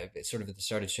the sort of at the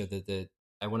start of the show that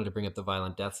I wanted to bring up the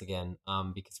violent deaths again,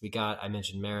 because I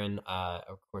mentioned Meryn,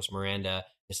 of course Miranda,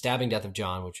 the stabbing death of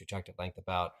Jon, which we talked at length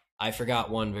about. I forgot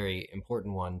one very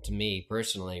important one to me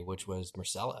personally, which was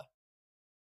Myrcella.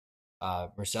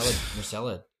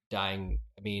 Myrcella dying.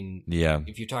 I mean,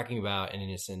 if you're talking about an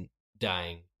innocent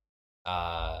dying,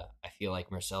 I feel like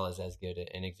Myrcella is as good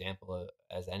an example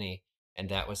as any, and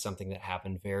that was something that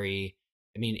happened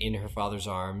in her father's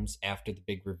arms after the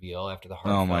big reveal, after the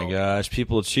heartfelt. Oh my gosh,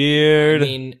 people cheered. I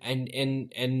mean,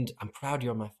 and I'm proud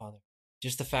you're my father.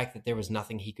 Just the fact that there was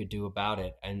nothing he could do about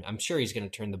it, and I'm sure he's going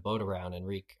to turn the boat around and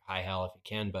wreak high hell if he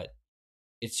can, but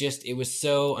it was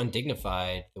so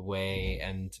undignified the way,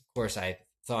 and of course I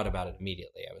thought about it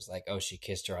immediately. I was like, oh, she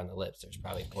kissed her on the lips. There's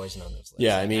probably poison on those lips.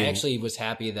 Yeah, I mean, I actually was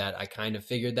happy that I kind of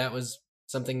figured that was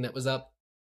something that was up.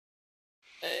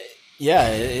 Yeah,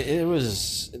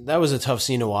 that was a tough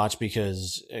scene to watch,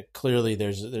 because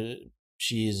clearly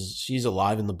she's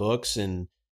alive in the books, and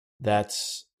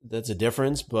that's a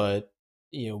difference, but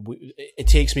it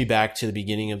takes me back to the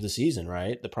beginning of the season,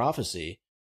 right? The prophecy,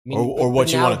 or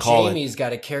what you want to call it. Jaime's got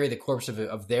to carry the corpse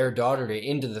of their daughter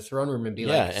into the throne room and be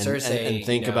like, Cersei, and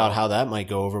think about how that might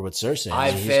go over with Cersei.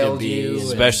 I failed you,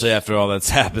 especially after all that's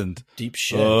happened. Deep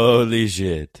shit. Holy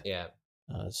shit. Yeah.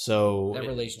 So that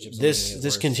relationship.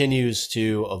 This continues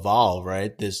to evolve,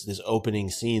 right? This opening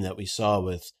scene that we saw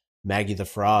with Maggie the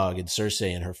Frog and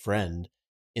Cersei and her friend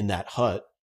in that hut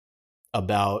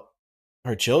about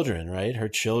her children, right? Her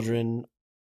children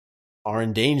are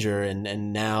in danger,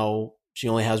 and now she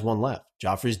only has one left.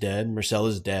 Joffrey's dead.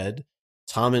 Myrcella's dead.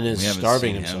 Tommen is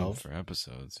starving himself for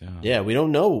episodes. Yeah, we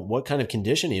don't know what kind of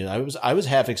condition he is. I was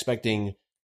half expecting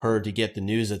her to get the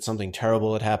news that something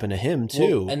terrible had happened to him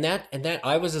too. Well, and that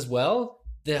I was as well.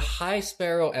 The High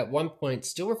Sparrow at one point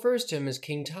still refers to him as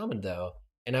King Tommen, though,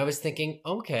 and I was thinking,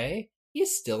 okay,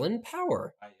 he's still in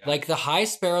power. Like the High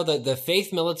Sparrow, the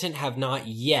Faith Militant have not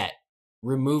yet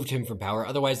removed him from power.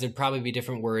 Otherwise, there'd probably be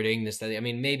different wording. I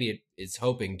mean, maybe it's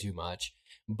hoping too much,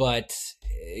 but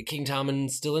King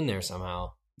Tommen's still in there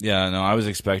somehow. Yeah, no, I was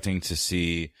expecting to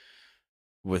see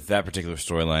with that particular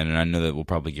storyline, and I know that we'll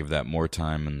probably give that more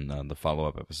time in the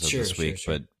follow-up episode this week,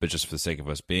 sure. But just for the sake of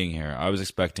us being here, I was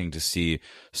expecting to see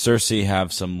Cersei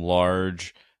have some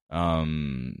large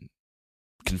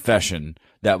confession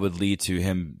that would lead to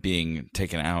him being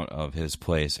taken out of his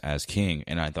place as king,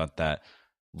 and I thought that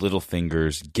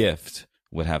Littlefinger's gift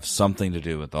would have something to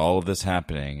do with all of this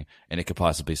happening, and it could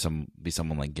possibly be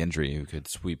someone like Gendry who could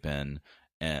swoop in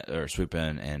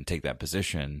and take that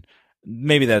position.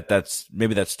 Maybe that's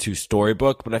too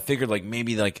storybook, but I figured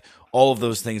maybe all of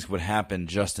those things would happen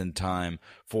just in time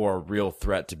for a real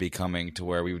threat to be coming, to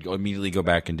where we would immediately go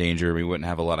back in danger. We wouldn't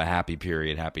have a lot of happy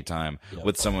time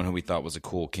with someone who we thought was a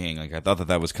cool king. I thought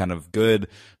that was kind of good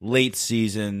late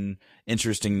season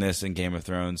interestingness in Game of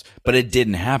Thrones, but it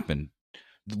didn't happen.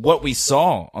 What we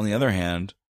saw, on the other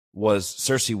hand, was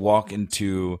Cersei walk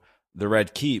into the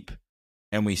Red Keep,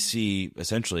 and we see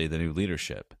essentially the new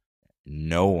leadership.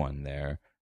 No one there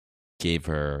gave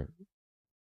her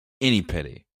any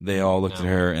pity. They all looked at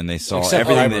her and they saw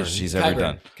everything that she's ever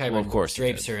done. Well, of course,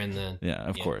 drapes her in the. Yeah,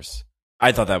 of course.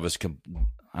 I thought that was.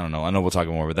 I don't know. I know we'll talk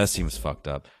more, but that scene was fucked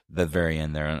up. The very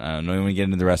end there. I don't know when we get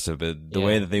into the rest of it. The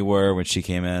way that they were when she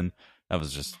came in, that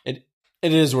was just. It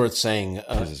is worth saying.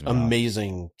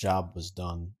 Amazing job was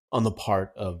done on the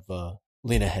part of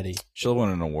Lena Headey. She'll win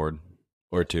an award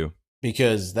or two.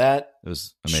 Because that it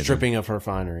was amazing. Stripping of her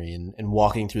finery and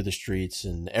walking through the streets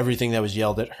and everything that was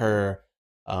yelled at her,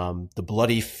 the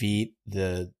bloody feet,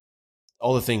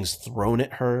 all the things thrown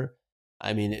at her.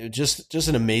 I mean, it just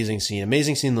an amazing scene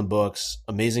in the books,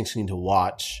 amazing scene to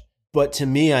watch. But to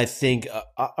me, I think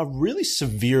a really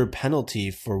severe penalty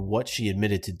for what she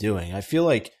admitted to doing. I feel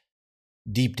like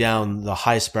deep down, the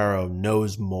High Sparrow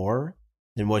knows more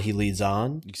than what he leads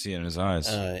on. You see it in his eyes.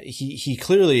 He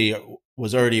clearly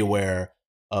was already aware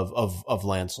of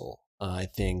Lancel. I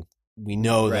think we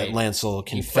know that Lancel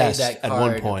confessed at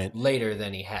one point later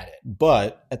than he had it.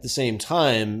 But at the same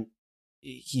time,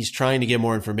 he's trying to get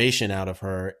more information out of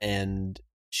her, and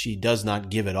she does not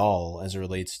give it all as it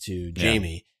relates to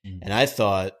Jaime. Mm-hmm. And I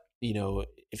thought,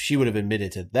 if she would have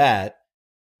admitted to that,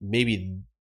 maybe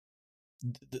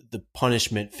the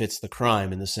punishment fits the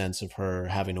crime in the sense of her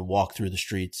having to walk through the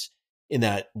streets in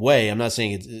that way. I'm not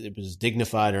saying it was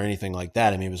dignified or anything like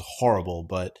that. I mean, it was horrible,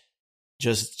 but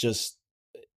just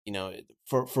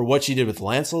for what she did with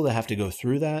Lancel to have to go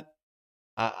through that,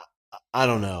 I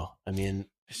don't know. I mean,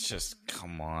 it's just,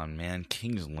 come on, man.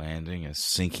 King's Landing is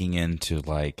sinking into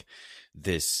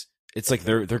this. It's like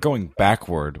they're going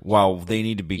backward while they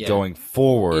need to be going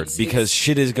forward because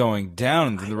shit is going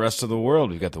down in the rest of the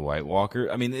world. We've got the White Walker.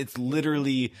 I mean, it's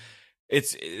literally,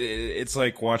 it's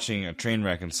like watching a train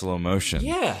wreck in slow motion.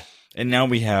 Yeah. And now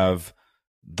we have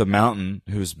the Mountain,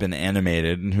 who's been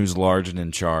animated and who's large and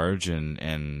in charge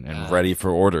and ready for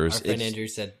orders. Our friend Andrew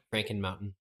said Franken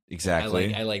Mountain.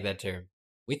 Exactly. I like that term.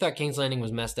 We thought King's Landing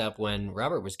was messed up when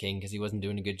Robert was king because he wasn't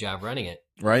doing a good job running it.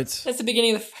 Right. That's the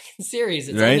beginning of the fucking series.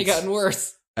 It's only gotten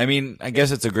worse. I mean, I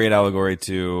guess it's a great allegory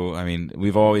to, I mean,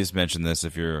 we've always mentioned this.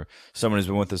 If you're someone who's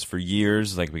been with us for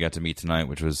years, like we got to meet tonight,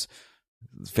 which was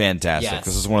fantastic. Yes,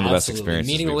 this is one of the best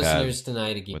experiences meeting we've listeners had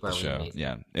tonight to keep with the show. Amazing.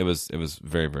 Yeah, it was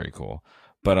very, very cool.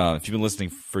 But if you've been listening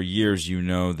for years, you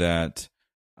know that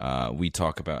we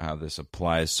talk about how this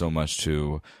applies so much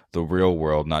to the real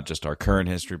world, not just our current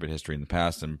history, but history in the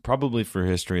past, and probably for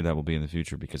history that will be in the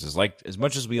future. Because it's like, as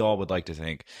much as we all would like to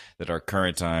think that our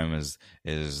current time is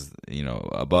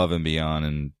above and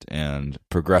beyond and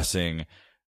progressing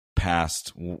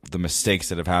past the mistakes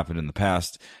that have happened in the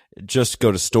past, just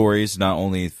go to stories, not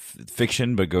only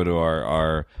fiction, but go to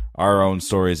our own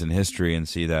stories in history and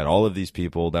see that all of these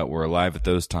people that were alive at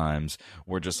those times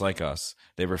were just like us.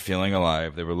 They were feeling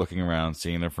alive. They were looking around,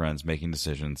 seeing their friends, making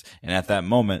decisions. And at that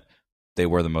moment, they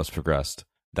were the most progressed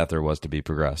that there was to be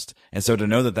progressed. And so to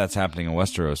know that that's happening in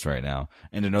Westeros right now,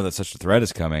 and to know that such a threat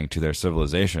is coming to their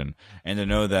civilization, and to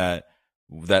know that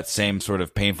that same sort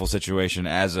of painful situation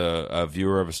as a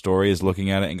viewer of a story is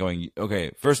looking at it and going,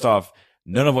 okay, first off,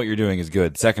 none of what you're doing is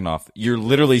good. Second off, you're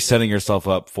literally setting yourself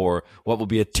up for what will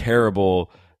be a terrible,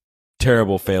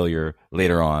 terrible failure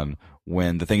later on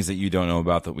when the things that you don't know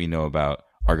about that we know about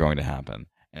are going to happen.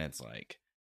 And it's like,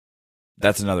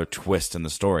 that's another twist in the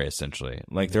story, essentially.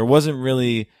 Like, there wasn't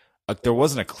really... there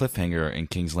wasn't a cliffhanger in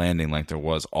King's Landing like there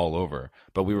was all over,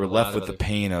 but we were left with the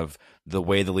pain of the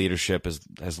way the leadership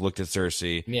has looked at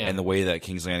Cersei and the way that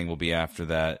King's Landing will be after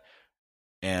that.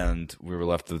 And we were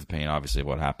left with the pain, obviously, of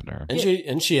what happened to her.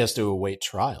 And she has to await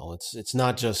trial. It's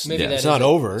not just maybe it's not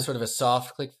over. Sort of a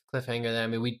soft cliffhanger. There. I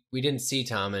mean, we didn't see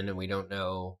Tommen, and we don't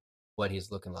know what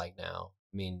he's looking like now.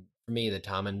 I mean, for me, the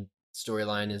Tommen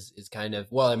storyline is kind of,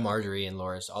 well, and Marjorie and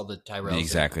Loras, all the Tyrells.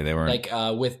 Exactly, they were like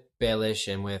with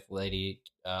Baelish and with Lady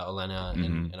Olenna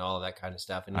and all of that kind of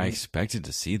stuff. And I expected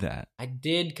to see that. I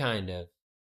did kind of.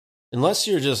 Unless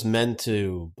you're just meant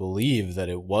to believe that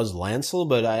it was Lancel,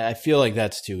 but I feel like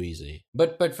that's too easy.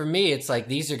 But for me, it's like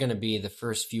these are going to be the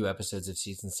first few episodes of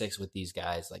season 6 with these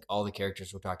guys, like all the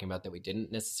characters we're talking about that we didn't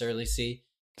necessarily see.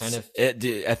 Kind of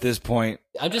at this point,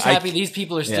 I'm just happy these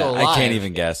people are still alive. I can't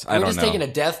even guess. We're just taking a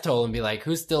death toll and be like,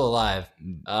 who's still alive?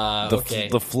 Okay.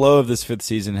 The flow of this 5th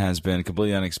season has been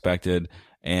completely unexpected,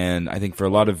 and I think for a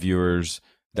lot of viewers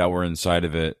that were inside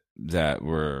of it, that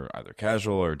were either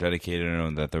casual or dedicated,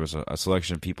 and that there was a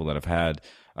selection of people that have had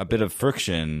a bit of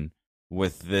friction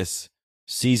with this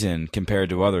season compared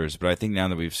to others. But I think now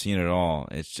that we've seen it all,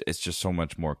 it's just so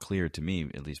much more clear to me,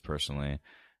 at least personally,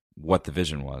 what the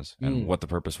vision was and what the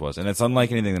purpose was. And it's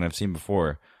unlike anything that I've seen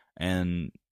before,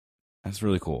 and that's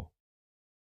really cool.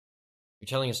 You're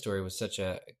telling a story with such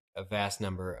a vast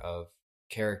number of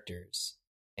characters,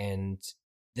 and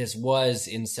this was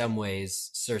in some ways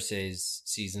Cersei's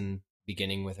season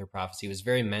beginning with her prophecy. It was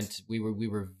very meant, we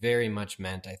were very much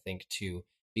meant, I think, to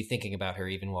be thinking about her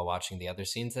even while watching the other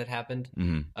scenes that happened.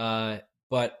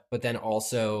 But then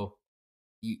also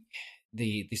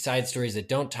the side stories that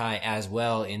don't tie as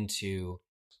well into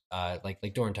like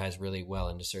Dorne ties really well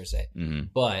into Cersei,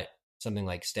 but something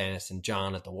like Stannis and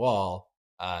Jon at the Wall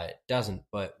doesn't.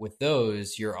 But with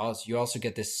those, you also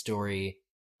get this story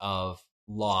of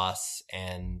loss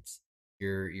and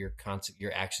your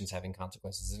actions having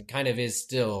consequences. And it kind of is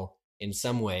still in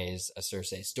some ways a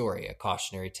Cersei story, a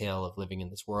cautionary tale of living in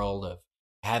this world, of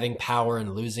having power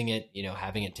and losing it,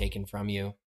 having it taken from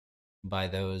you by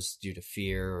those due to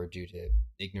fear or due to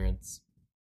ignorance.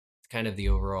 It's kind of the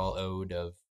overall ode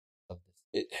of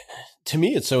this. To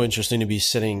me, it's so interesting to be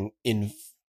sitting in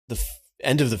the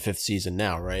end of the 5th season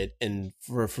now, right? And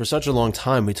for such a long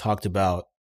time, we talked about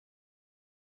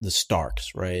the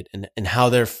Starks, right? And how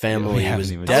their family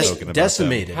was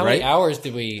decimated, How right? many hours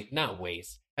did we not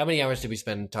waste? How many hours did we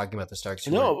spend talking about the Starks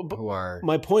who are...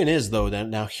 My point is, though, that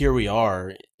now here we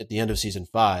are at the end of season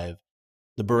 5.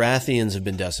 The Baratheons have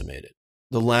been decimated.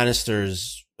 The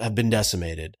Lannisters have been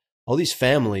decimated. All these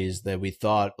families that we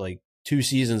thought like 2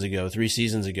 seasons ago, 3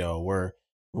 seasons ago were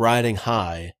riding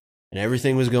high, and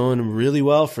everything was going really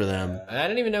well for them. I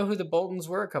didn't even know who the Boltons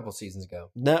were a couple seasons ago.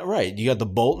 Not right. You got the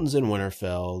Boltons in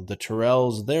Winterfell. The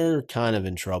Tyrells, they're kind of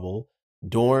in trouble.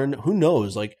 Dorne, who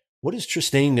knows? Like, what is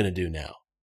Trystane going to do now?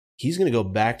 He's going to go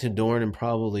back to Dorne and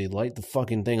probably light the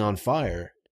fucking thing on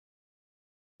fire.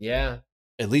 Yeah.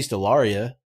 At least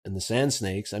Ilaria and the Sand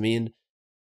Snakes. I mean,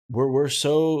 we're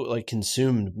so like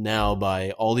consumed now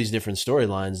by all these different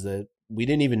storylines that we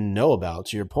didn't even know about.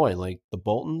 To your point, like the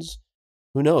Boltons,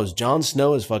 who knows? Jon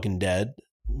Snow is fucking dead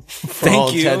for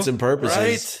all intents and purposes.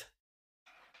 Right?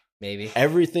 Maybe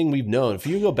everything we've known. If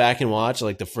you go back and watch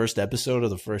like the first episode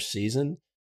of the first season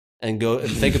and go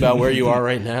and think about where you are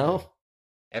right now,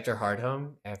 after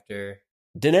Hardhome, after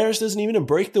Daenerys doesn't even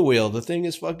break the wheel. The thing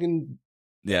is fucking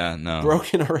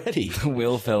broken already. The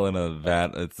wheel fell in a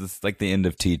vat. It's like the end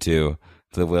of T2.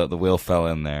 The wheel fell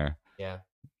in there. Yeah.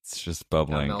 It's just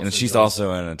bubbling. And she's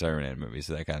also in a Terminator movie,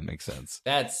 so that kind of makes sense.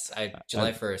 That's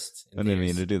July 1st. I didn't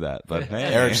mean to do that, but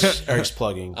hey. Eric's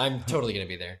plugging. I'm totally going to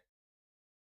be there.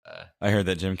 I heard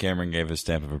that Jim Cameron gave his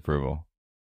stamp of approval.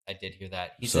 I did hear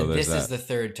that. He said this is the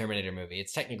 3rd Terminator movie.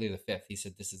 It's technically the 5th. He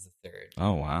said this is the 3rd.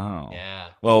 Oh, wow. Yeah.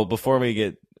 Well, before we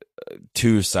get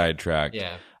too sidetracked,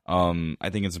 yeah. I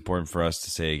think it's important for us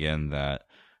to say again that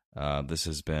this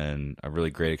has been a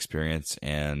really great experience,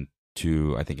 and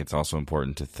I think it's also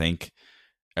important to thank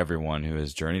everyone who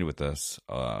has journeyed with us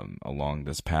along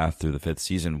this path through the 5th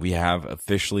season. We have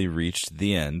officially reached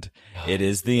the end. It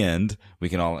is the end. We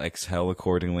can all exhale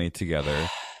accordingly together.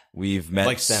 We've met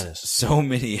like Stannis. So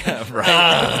many. Yeah,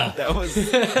 right. That was.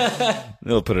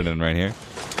 They'll put it in right here.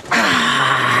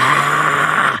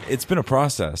 It's been a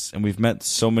process, and we've met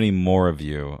so many more of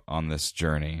you on this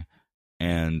journey,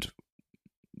 and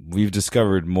we've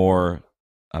discovered more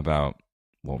about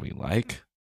what we like,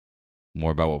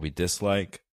 more about what we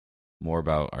dislike, more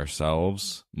about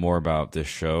ourselves, more about this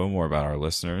show, more about our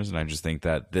listeners. And I just think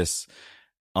that this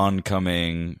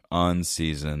oncoming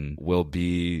season will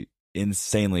be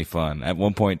insanely fun. At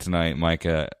one point tonight,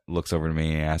 Micah looks over to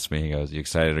me and asks me, he goes, "You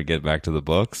excited to get back to the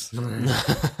books?" And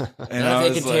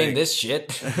they contain this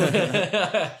shit.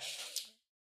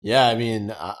 Yeah, I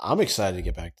mean, I'm excited to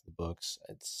get back to the books.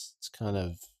 It's kind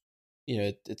of,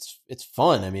 it's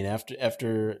fun. I mean,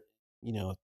 after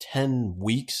 10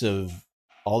 weeks of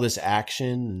all this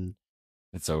action,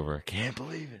 it's over. Can't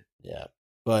believe it. Yeah,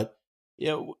 but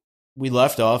we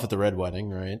left off at the Red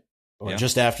Wedding, right? Or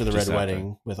just after the Red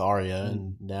Wedding with Arya,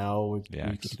 and now we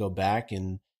get to go back,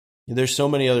 and there's so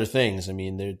many other things. I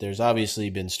mean, there's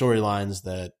obviously been storylines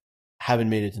that haven't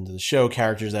made it into the show,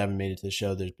 characters that haven't made it to the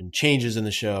show. There's been changes in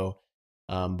the show,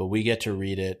 but we get to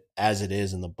read it as it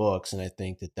is in the books, and I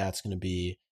think that's going to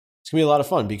be a lot of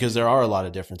fun because there are a lot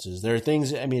of differences. There are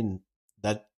things, I mean,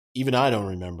 that even I don't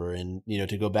remember, and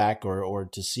to go back or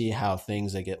to see how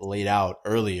things that get laid out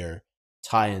earlier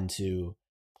tie into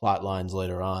plot lines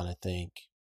later on. I think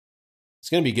it's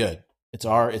going to be good. It's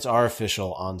our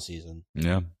official on season.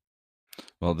 Yeah.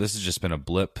 Well, this has just been a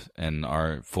blip in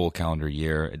our full calendar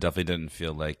year. It definitely didn't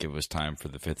feel like it was time for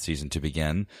the 5th season to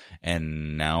begin.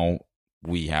 And now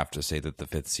we have to say that the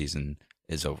 5th season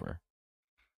is over.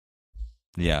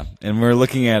 Yeah. And we're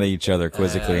looking at each other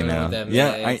quizzically now.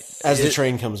 As the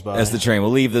train comes by. As the train.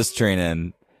 We'll leave this train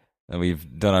in. And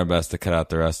we've done our best to cut out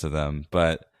the rest of them.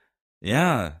 But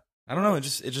yeah, I don't know. It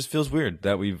just feels weird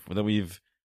that we've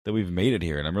made it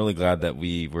here. And I'm really glad that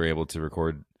we were able to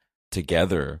record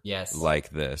together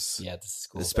like this. Yeah, this is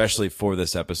cool. Especially for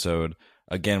this episode.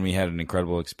 Again, we had an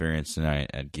incredible experience tonight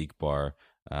at Geek Bar,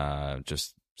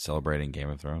 just celebrating Game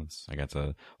of Thrones. I got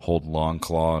to hold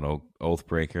Longclaw and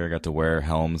Oathbreaker. I got to wear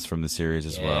helms from the series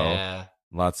as well.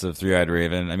 Lots of Three-Eyed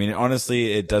Raven. I mean,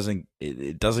 honestly, it doesn't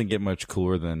get much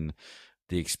cooler than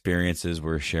the experiences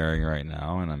we're sharing right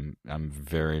now, and I'm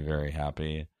very, very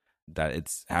happy that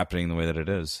it's happening the way that it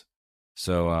is.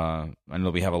 So I know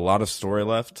we have a lot of story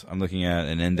left. I'm looking at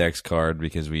an index card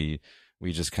because we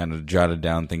just kind of jotted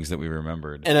down things that we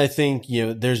remembered. And I think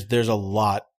there's a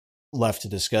lot left to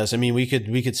discuss. I mean, we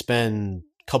could spend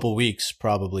a couple weeks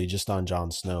probably just on Jon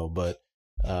Snow, but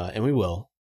and we will.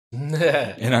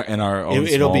 in our own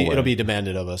it'll be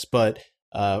demanded of us. But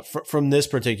from this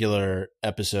particular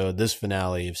episode, this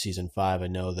finale of season 5, I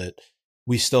know that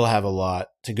we still have a lot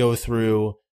to go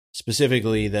through.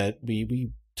 Specifically, that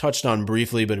we touched on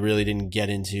briefly, but really didn't get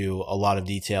into a lot of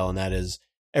detail, and that is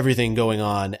everything going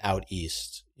on out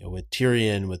east, with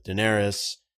Tyrion, with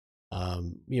Daenerys.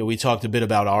 We talked a bit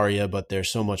about Arya, but there's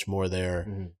so much more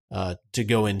there to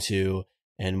go into,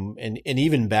 and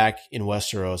even back in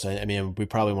Westeros. I mean, we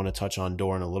probably want to touch on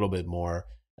Dorne a little bit more.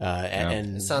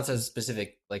 And Sansa's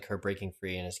specific, like her breaking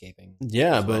free and escaping.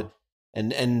 Yeah, but.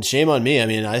 And shame on me. I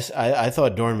mean, I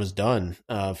thought Dorne was done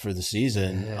for the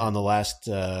season on the last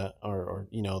the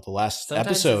last Sometimes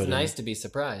episode. It's nice to be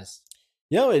surprised.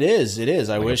 Yeah, it is. It is.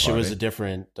 I wish it was a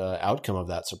different outcome of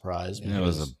that surprise. It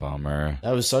was a bummer.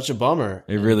 That was such a bummer.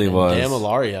 It really was. Damn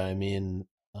Ilaria. I mean,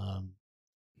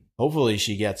 hopefully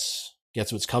she gets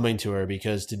what's coming to her,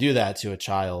 because to do that to a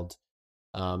child,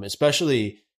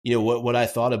 especially what I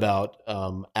thought about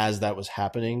as that was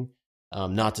happening.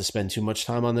 Not to spend too much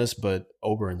time on this, but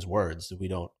Oberyn's words that we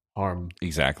don't harm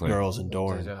girls in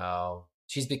Dorne. How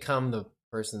she's become the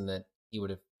person that he would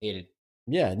have hated.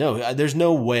 Yeah, no, there's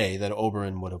no way that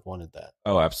Oberyn would have wanted that.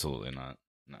 Oh, absolutely not.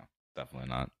 No, definitely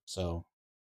not. So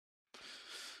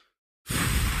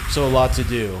a lot to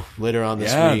do later on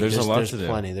this week. There's a lot to do.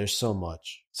 Plenty. There's so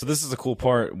much. So this is the cool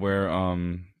part where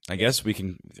I guess we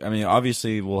can, I mean,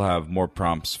 obviously we'll have more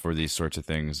prompts for these sorts of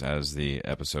things as the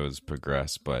episodes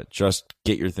progress, but just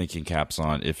get your thinking caps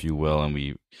on, if you will, and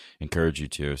we encourage you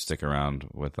to stick around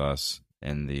with us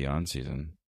in the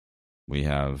on-season. We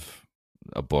have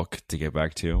a book to get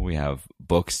back to. We have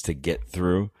books to get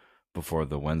through before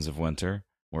the Winds of Winter.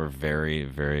 We're very,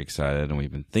 very excited, and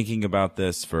we've been thinking about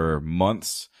this for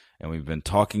months, and we've been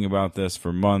talking about this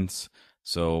for months,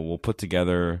 so we'll put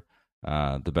together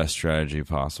the best strategy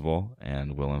possible,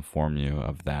 and we'll inform you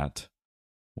of that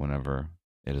whenever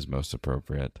it is most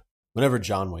appropriate. Whenever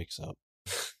John wakes up.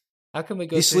 How can we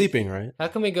go? He's sleeping, right? How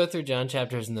can we go through John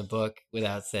chapters in the book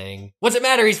without saying, "What's it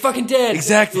matter? He's fucking dead."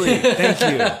 Exactly. Thank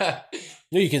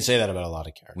you. You can say that about a lot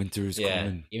of characters. Winter is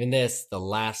coming. Even the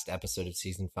last episode of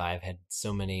season 5 had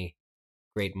so many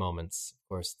great moments. Of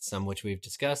course, some which we've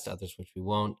discussed, others which we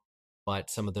won't. But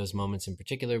some of those moments in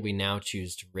particular, we now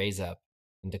choose to raise up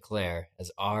and declare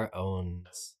as our own.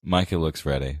 Micah looks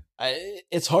ready.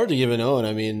 It's hard to give an own.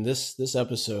 I mean, this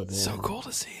episode, man. So cool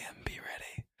to see him be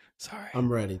ready. Sorry,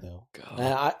 I'm ready though.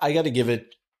 I got to give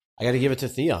it. I got to give it to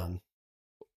Theon.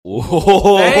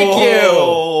 Oh, thank you.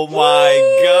 Oh my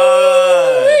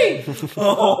god!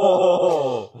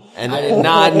 And I did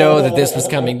not know that this was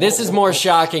coming. This is more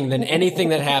shocking than anything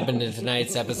that happened in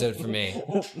tonight's episode for me.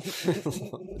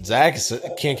 Zach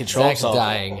can't control himself.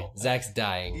 Zach's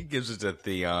dying. He gives it to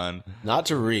Theon. Not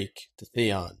to Reek, to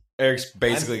Theon. Eric's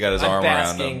basically got his arm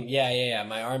around him. Yeah.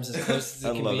 My arm's as close as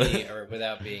it can be, or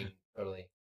without being totally.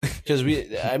 Because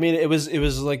it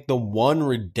was like the one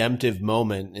redemptive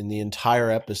moment in the entire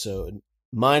episode,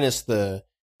 minus the,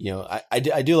 I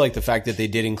do like the fact that they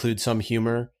did include some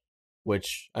humor,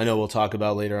 which I know we'll talk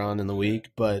about later on in the week,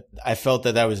 but I felt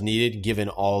that was needed given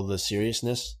all the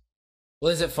seriousness.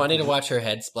 Well, is it funny to watch her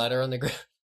head splatter on the ground?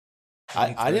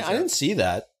 I didn't see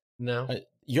that. No.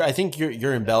 I think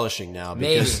you're embellishing now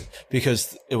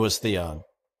because it was Theon.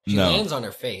 She lands on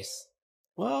her face.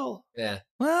 Well, yeah.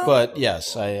 But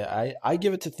yes, I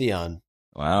give it to Theon.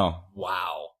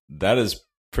 Wow. That is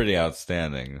pretty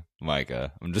outstanding,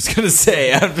 Micah. I'm just gonna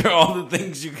say, after all the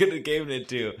things you could have given it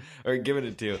to,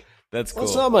 that's cool. Well,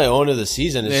 it's not my own of the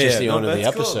season. It's just the own of the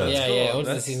episode. Cool. Yeah. Own of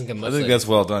the season. I think that's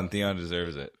well done. Theon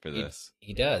deserves it for this.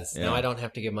 He does. Yeah. Now I don't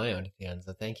have to give my own to Theon.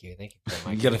 So thank you.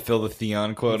 You got to fill the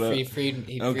Theon quota. He freed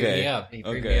me up. He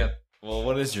freed me up. Well,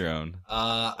 what is your own?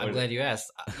 I'm glad you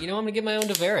asked. I'm gonna give my own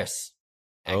to Varys.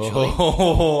 Actually.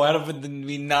 How have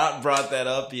we not brought that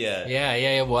up yet?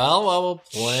 Yeah. Well,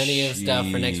 plenty of stuff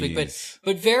for next week. But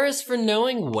Varys for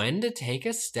knowing when to take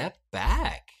a step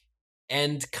back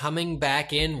and coming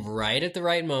back in right at the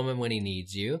right moment when he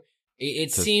needs you.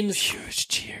 It seems huge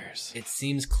cheers. It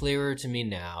seems clearer to me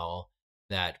now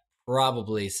that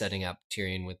probably setting up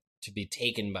Tyrion to be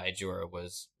taken by Jorah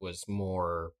was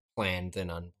more planned than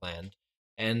unplanned.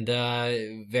 And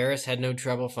Varys had no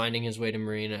trouble finding his way to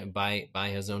Marina by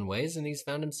his own ways, and he's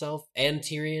found himself and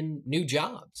Tyrion new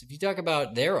jobs. If you talk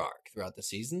about their arc throughout the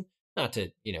season, not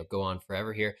to go on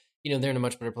forever here, they're in a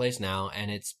much better place now, and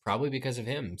it's probably because of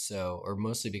him. or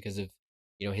mostly because of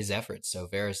his efforts. So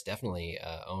Varys definitely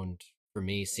owned for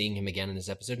me seeing him again in this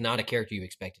episode. Not a character you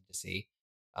expected to see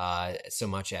so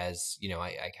much as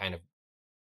I kind of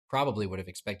probably would have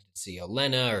expected to see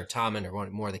Olenna or Tommen or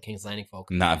more of the King's Landing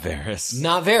folk. Not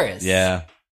Varys. Yeah.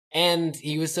 And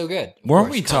he was so good. Weren't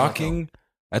we talking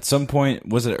at some point,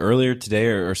 was it earlier today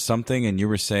or something, and you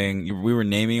were saying, we were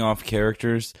naming off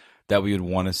characters that we would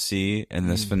want to see in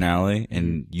this finale,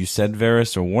 and you said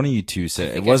Varys, or one of you two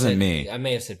said, it wasn't me. I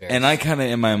may have said Varys. And I kind of,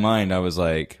 in my mind, I was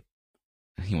like,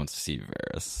 he wants to see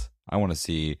Varys. I want to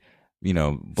see... blah,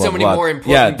 so many blah. more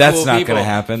important. Yeah, that's cool not going to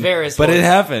happen. Varys but it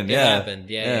happened. It Yeah, happened.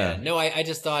 Yeah. No, I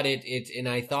just thought it, and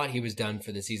I thought he was done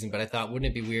for the season. But I thought, wouldn't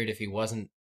it be weird if he wasn't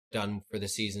done for the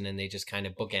season and they just kind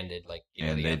of bookended, like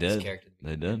and they did.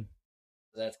 They did.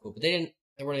 So that's cool. But they didn't.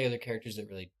 There weren't any other characters that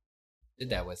really did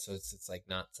that with. So it's like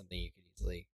not something you could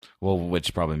easily. Well,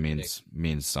 which probably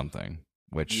means something.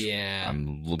 Which yeah,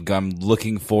 I'm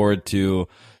looking forward to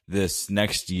this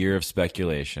next year of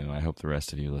speculation. I hope the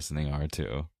rest of you listening are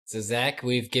too. So Zach,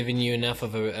 we've given you enough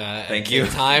of a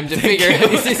time to figure out.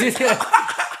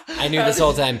 I knew this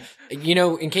whole time.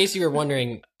 In case you were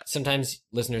wondering, sometimes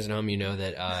listeners at home,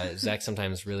 that Zach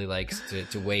sometimes really likes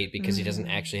to wait because he doesn't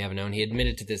actually have a known. He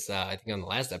admitted to this, I think, on the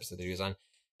last episode that he was on.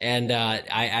 And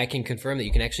I can confirm that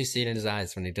you can actually see it in his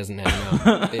eyes when he doesn't have a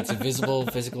known. It's a visible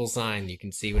physical sign you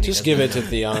can see when he doesn't have a known. Just give it to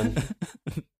Theon.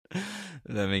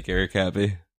 Does that make Eric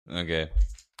happy? Okay.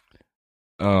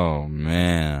 Oh,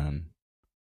 man.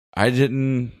 Why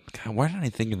didn't I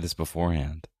think of this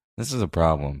beforehand? This is a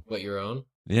problem. What, your own?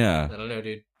 Yeah. I don't know,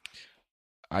 dude.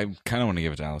 I kind of want to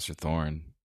give it to Alistair Thorne.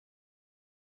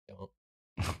 Don't.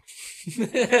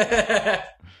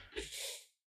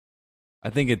 I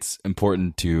think it's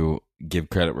important to give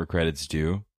credit where credit's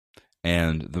due.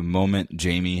 And the moment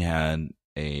Jaime had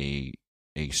a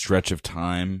stretch of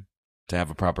time to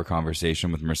have a proper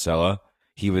conversation with Myrcella,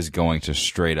 he was going to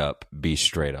be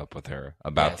straight up with her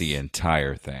about the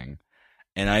entire thing.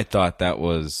 And I thought that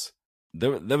was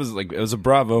it was a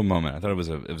bravo moment. I thought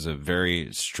it was a very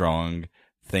strong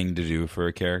thing to do for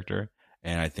a character.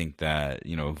 And I think that,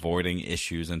 avoiding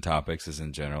issues and topics is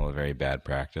in general a very bad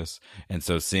practice. And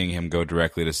so seeing him go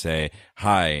directly to say,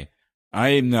 "Hi, I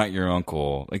am not your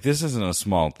uncle. Like, this isn't a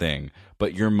small thing,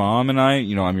 but your mom and I,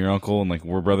 I'm your uncle, and like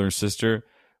we're brother and sister.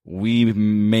 We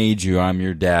made you. I'm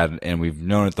your dad, and we've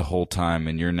known it the whole time,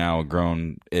 and you're now a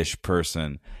grown-ish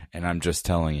person, and I'm just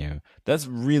telling you." That's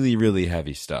really, really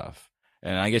heavy stuff.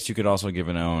 And I guess you could also give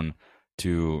an own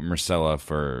to Myrcella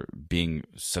for being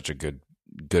such a good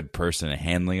person and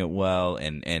handling it well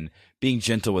and being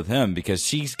gentle with him, because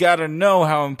she's got to know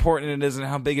how important it is and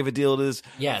how big of a deal it is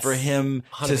for him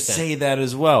 100%. To say that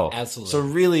as well. Absolutely. So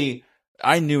really,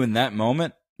 I knew in that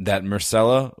moment that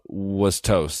Myrcella was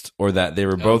toast, or that they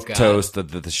were both toast, that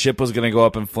the ship was going to go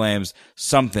up in flames,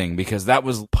 something, because that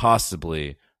was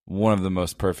possibly one of the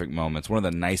most perfect moments, one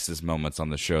of the nicest moments on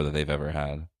the show that they've ever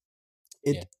had.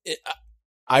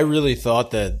 I really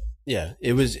thought that,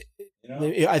 it was.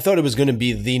 I thought it was going to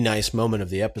be the nice moment of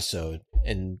the episode,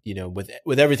 and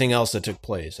with everything else that took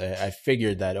place, I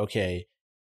figured that okay,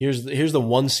 here's the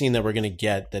one scene that we're going to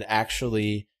get that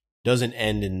actually doesn't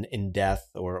end in death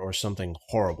or something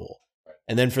horrible,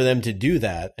 and then for them to do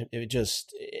that, it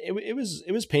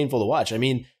was painful to watch. I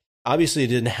mean, obviously, it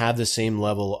didn't have the same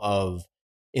level of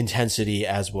intensity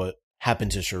as what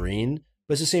happened to Shireen,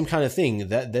 but it's the same kind of thing.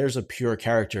 That there's a pure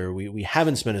character. We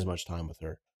haven't spent as much time with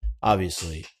her,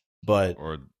 obviously. But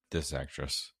or this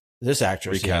actress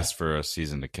recast for a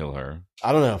season to kill her.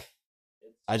 I don't know.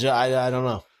 I don't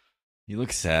know. You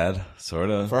look sad, sort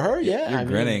of. For her, yeah. You're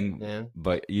grinning,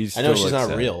 but you still I know she's look not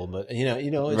sad. real, but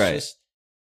it's just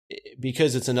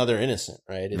because it's another innocent,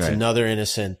 right? It's another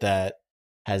innocent that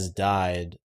has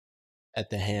died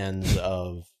at the hands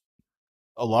of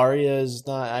Ilaria. Is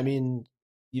not. I mean,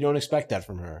 you don't expect that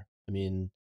from her. I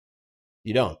mean,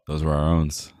 you don't. Those were our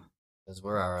owns. Those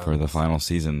were our for the final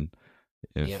season.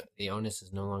 The onus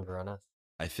is no longer on us.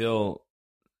 I feel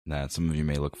that some of you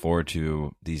may look forward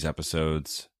to these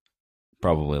episodes,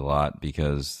 probably a lot,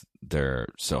 because they're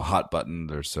so hot button,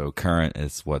 they're so current.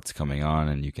 It's what's coming on,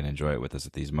 and you can enjoy it with us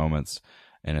at these moments.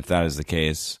 And if that is the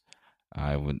case,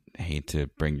 I would hate to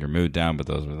bring your mood down, but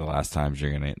those were the last times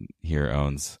you're going to hear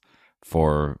owns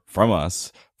from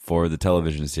us for the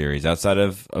television series, outside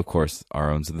of course,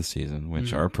 our owns of the season,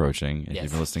 which are approaching. If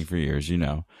you've been listening for years,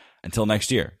 until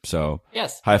next year. So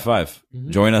high five.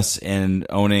 Mm-hmm. Join us in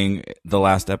owning the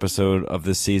last episode of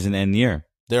this season and year.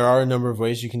 There are a number of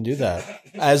ways you can do that,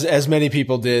 as many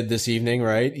people did this evening,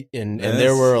 right? And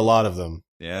there were a lot of them.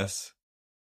 Yes.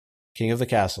 King of the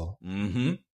Castle.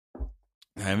 Mm-hmm.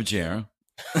 I have a chair.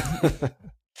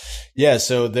 Yeah,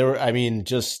 so there were,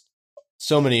 just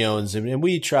so many owns, and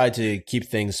we tried to keep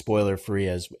things spoiler free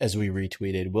as we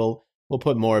retweeted. We'll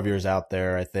put more of yours out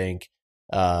there, I think,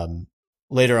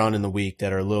 later on in the week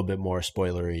that are a little bit more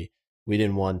spoilery. We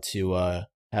didn't want to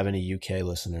have any UK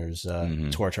listeners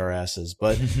torch our asses,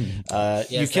 but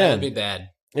yes, you can. That would be bad.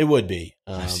 It would be.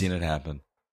 I've seen it happen.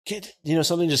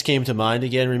 Something just came to mind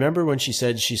again. Remember when she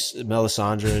said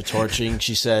Melisandre torching?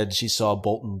 She said she saw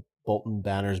Bolton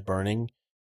banners burning.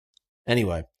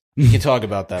 Anyway. We can talk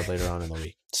about that later on in the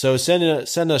week. So send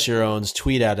us your owns.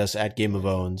 Tweet at us at Game of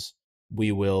Owns.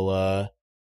 We will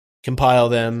compile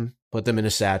them, put them in a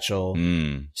satchel,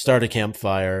 start a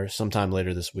campfire sometime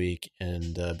later this week,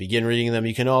 and begin reading them.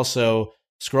 You can also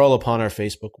scroll upon our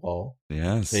Facebook wall.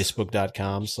 Yes.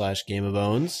 Facebook.com/Game of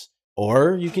Owns.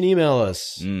 Or you can email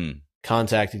us.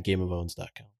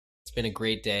 contact@gameofowns.com. It's been a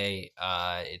great day.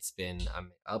 It's been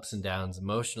ups and downs,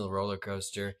 emotional roller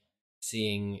coaster.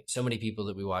 Seeing so many people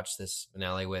that we watched this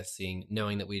finale with,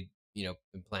 knowing that we'd been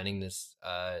planning this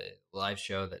live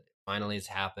show that finally has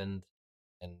happened,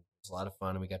 and it was a lot of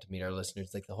fun, and we got to meet our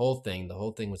listeners. Like the whole thing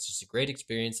was just a great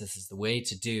experience. This is the way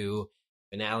to do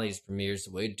finales, premieres,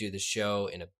 the way to do the show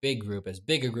in a big group, as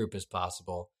big a group as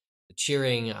possible. The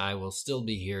cheering I will still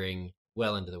be hearing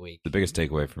well into the week. The biggest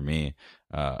takeaway for me,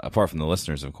 apart from the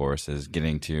listeners, of course, is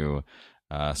getting to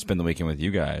spend the weekend with you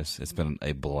guys. It's been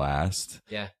a blast.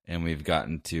 Yeah. And we've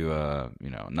gotten to,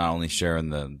 not only share in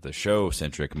the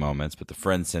show-centric moments, but the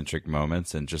friend-centric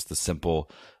moments and just the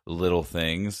simple little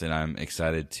things. And I'm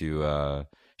excited to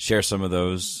share some of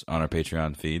those on our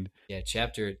Patreon feed. Yeah,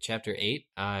 chapter 8,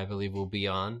 I believe we'll be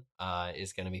on,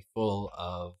 is going to be full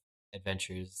of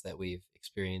adventures that we've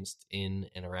experienced in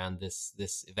and around this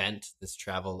event, this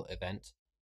travel event.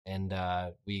 And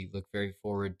we look very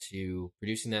forward to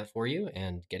producing that for you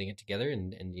and getting it together.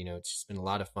 And it's just been a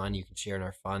lot of fun. You can share in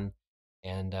our fun.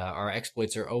 And our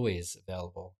exploits are always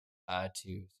available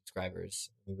to subscribers.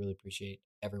 We really appreciate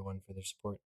everyone for their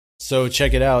support. So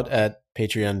check it out at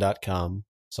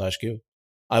patreon.com/goo.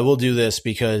 I will do this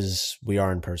because we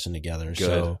are in person together. Good.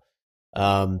 So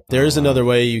there's another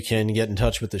way you can get in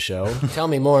touch with the show. Tell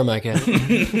me more, Micah.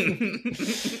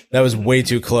 That was way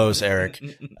too close, Eric.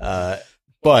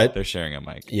 But they're sharing a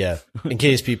mic. Yeah, in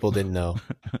case people didn't know.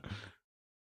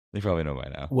 They probably know by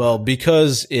now. Well,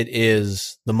 because it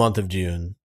is the month of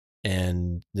June,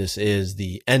 and this is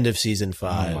the end of season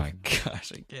 5. Oh my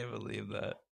gosh, I can't believe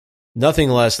that.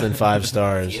 Nothing less than 5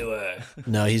 stars.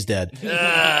 No, he's dead.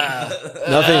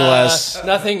 Nothing less.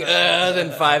 Nothing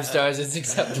than 5 stars is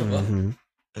acceptable. Mm-hmm.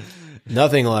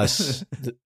 Nothing less.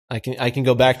 I can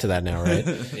go back to that now, right?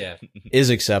 Yeah. Is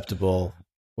acceptable.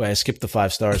 Wait, I skipped the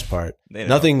 5 stars part.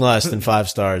 Nothing less than 5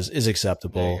 stars is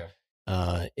acceptable.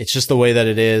 It's just the way that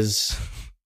it is.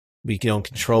 We don't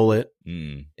control it.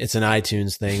 Mm. It's an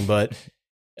iTunes thing, but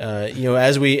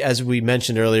as we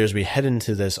mentioned earlier, as we head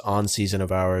into this on season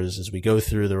of ours, as we go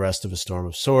through the rest of A Storm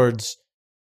of Swords,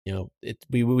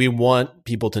 we want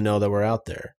people to know that we're out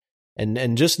there,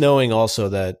 and just knowing also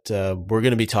that we're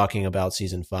going to be talking about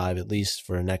season 5 at least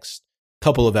for the next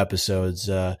couple of episodes.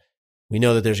 We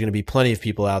know that there's going to be plenty of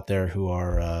people out there who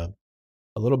are a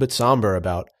little bit somber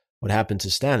about what happened to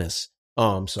Stannis.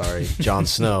 Oh, I'm sorry, Jon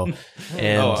Snow.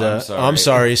 And I'm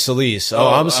sorry, Selyse. Oh,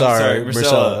 I'm sorry,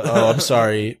 Myrcella. Oh, I'm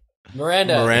sorry,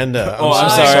 Miranda. Oh, I'm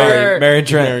sorry, Meryn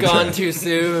Trant. Gone too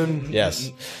soon.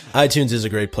 Yes. iTunes is a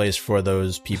great place for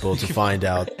those people to find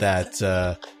out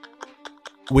that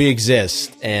we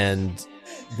exist, and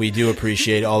we do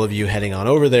appreciate all of you heading on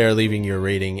over there, leaving your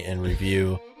rating and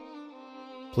review.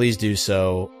 Please do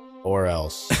so, or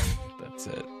else. That's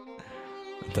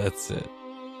it.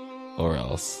 Or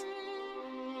else.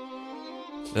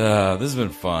 This has been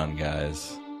fun,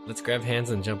 guys. Let's grab hands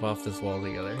and jump off this wall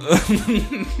together.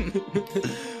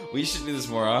 We should do this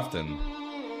more often.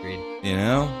 Agreed.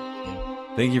 Yeah.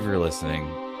 Thank you for listening,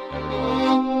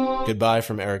 everyone. Goodbye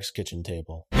from Eric's kitchen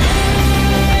table.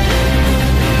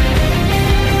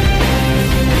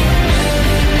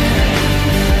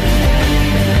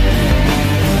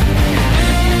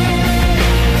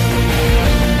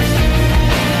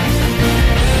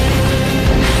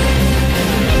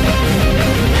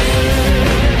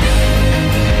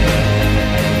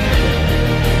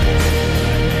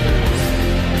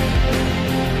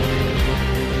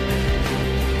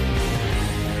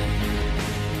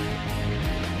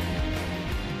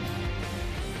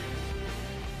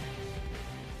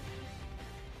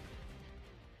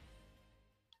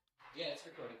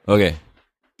 Okay.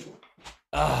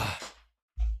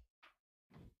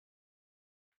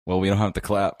 Well, we don't have to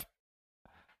clap.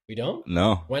 We don't?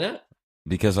 No. Why not?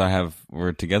 Because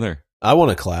we're together. I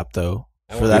want to clap though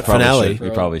for that finale.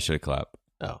 We probably should clap.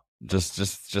 Oh.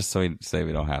 Just so we say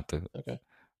we don't have to. Okay.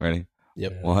 Ready?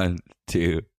 Yep. 1,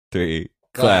 2, 3,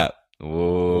 clap.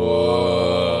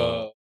 Whoa.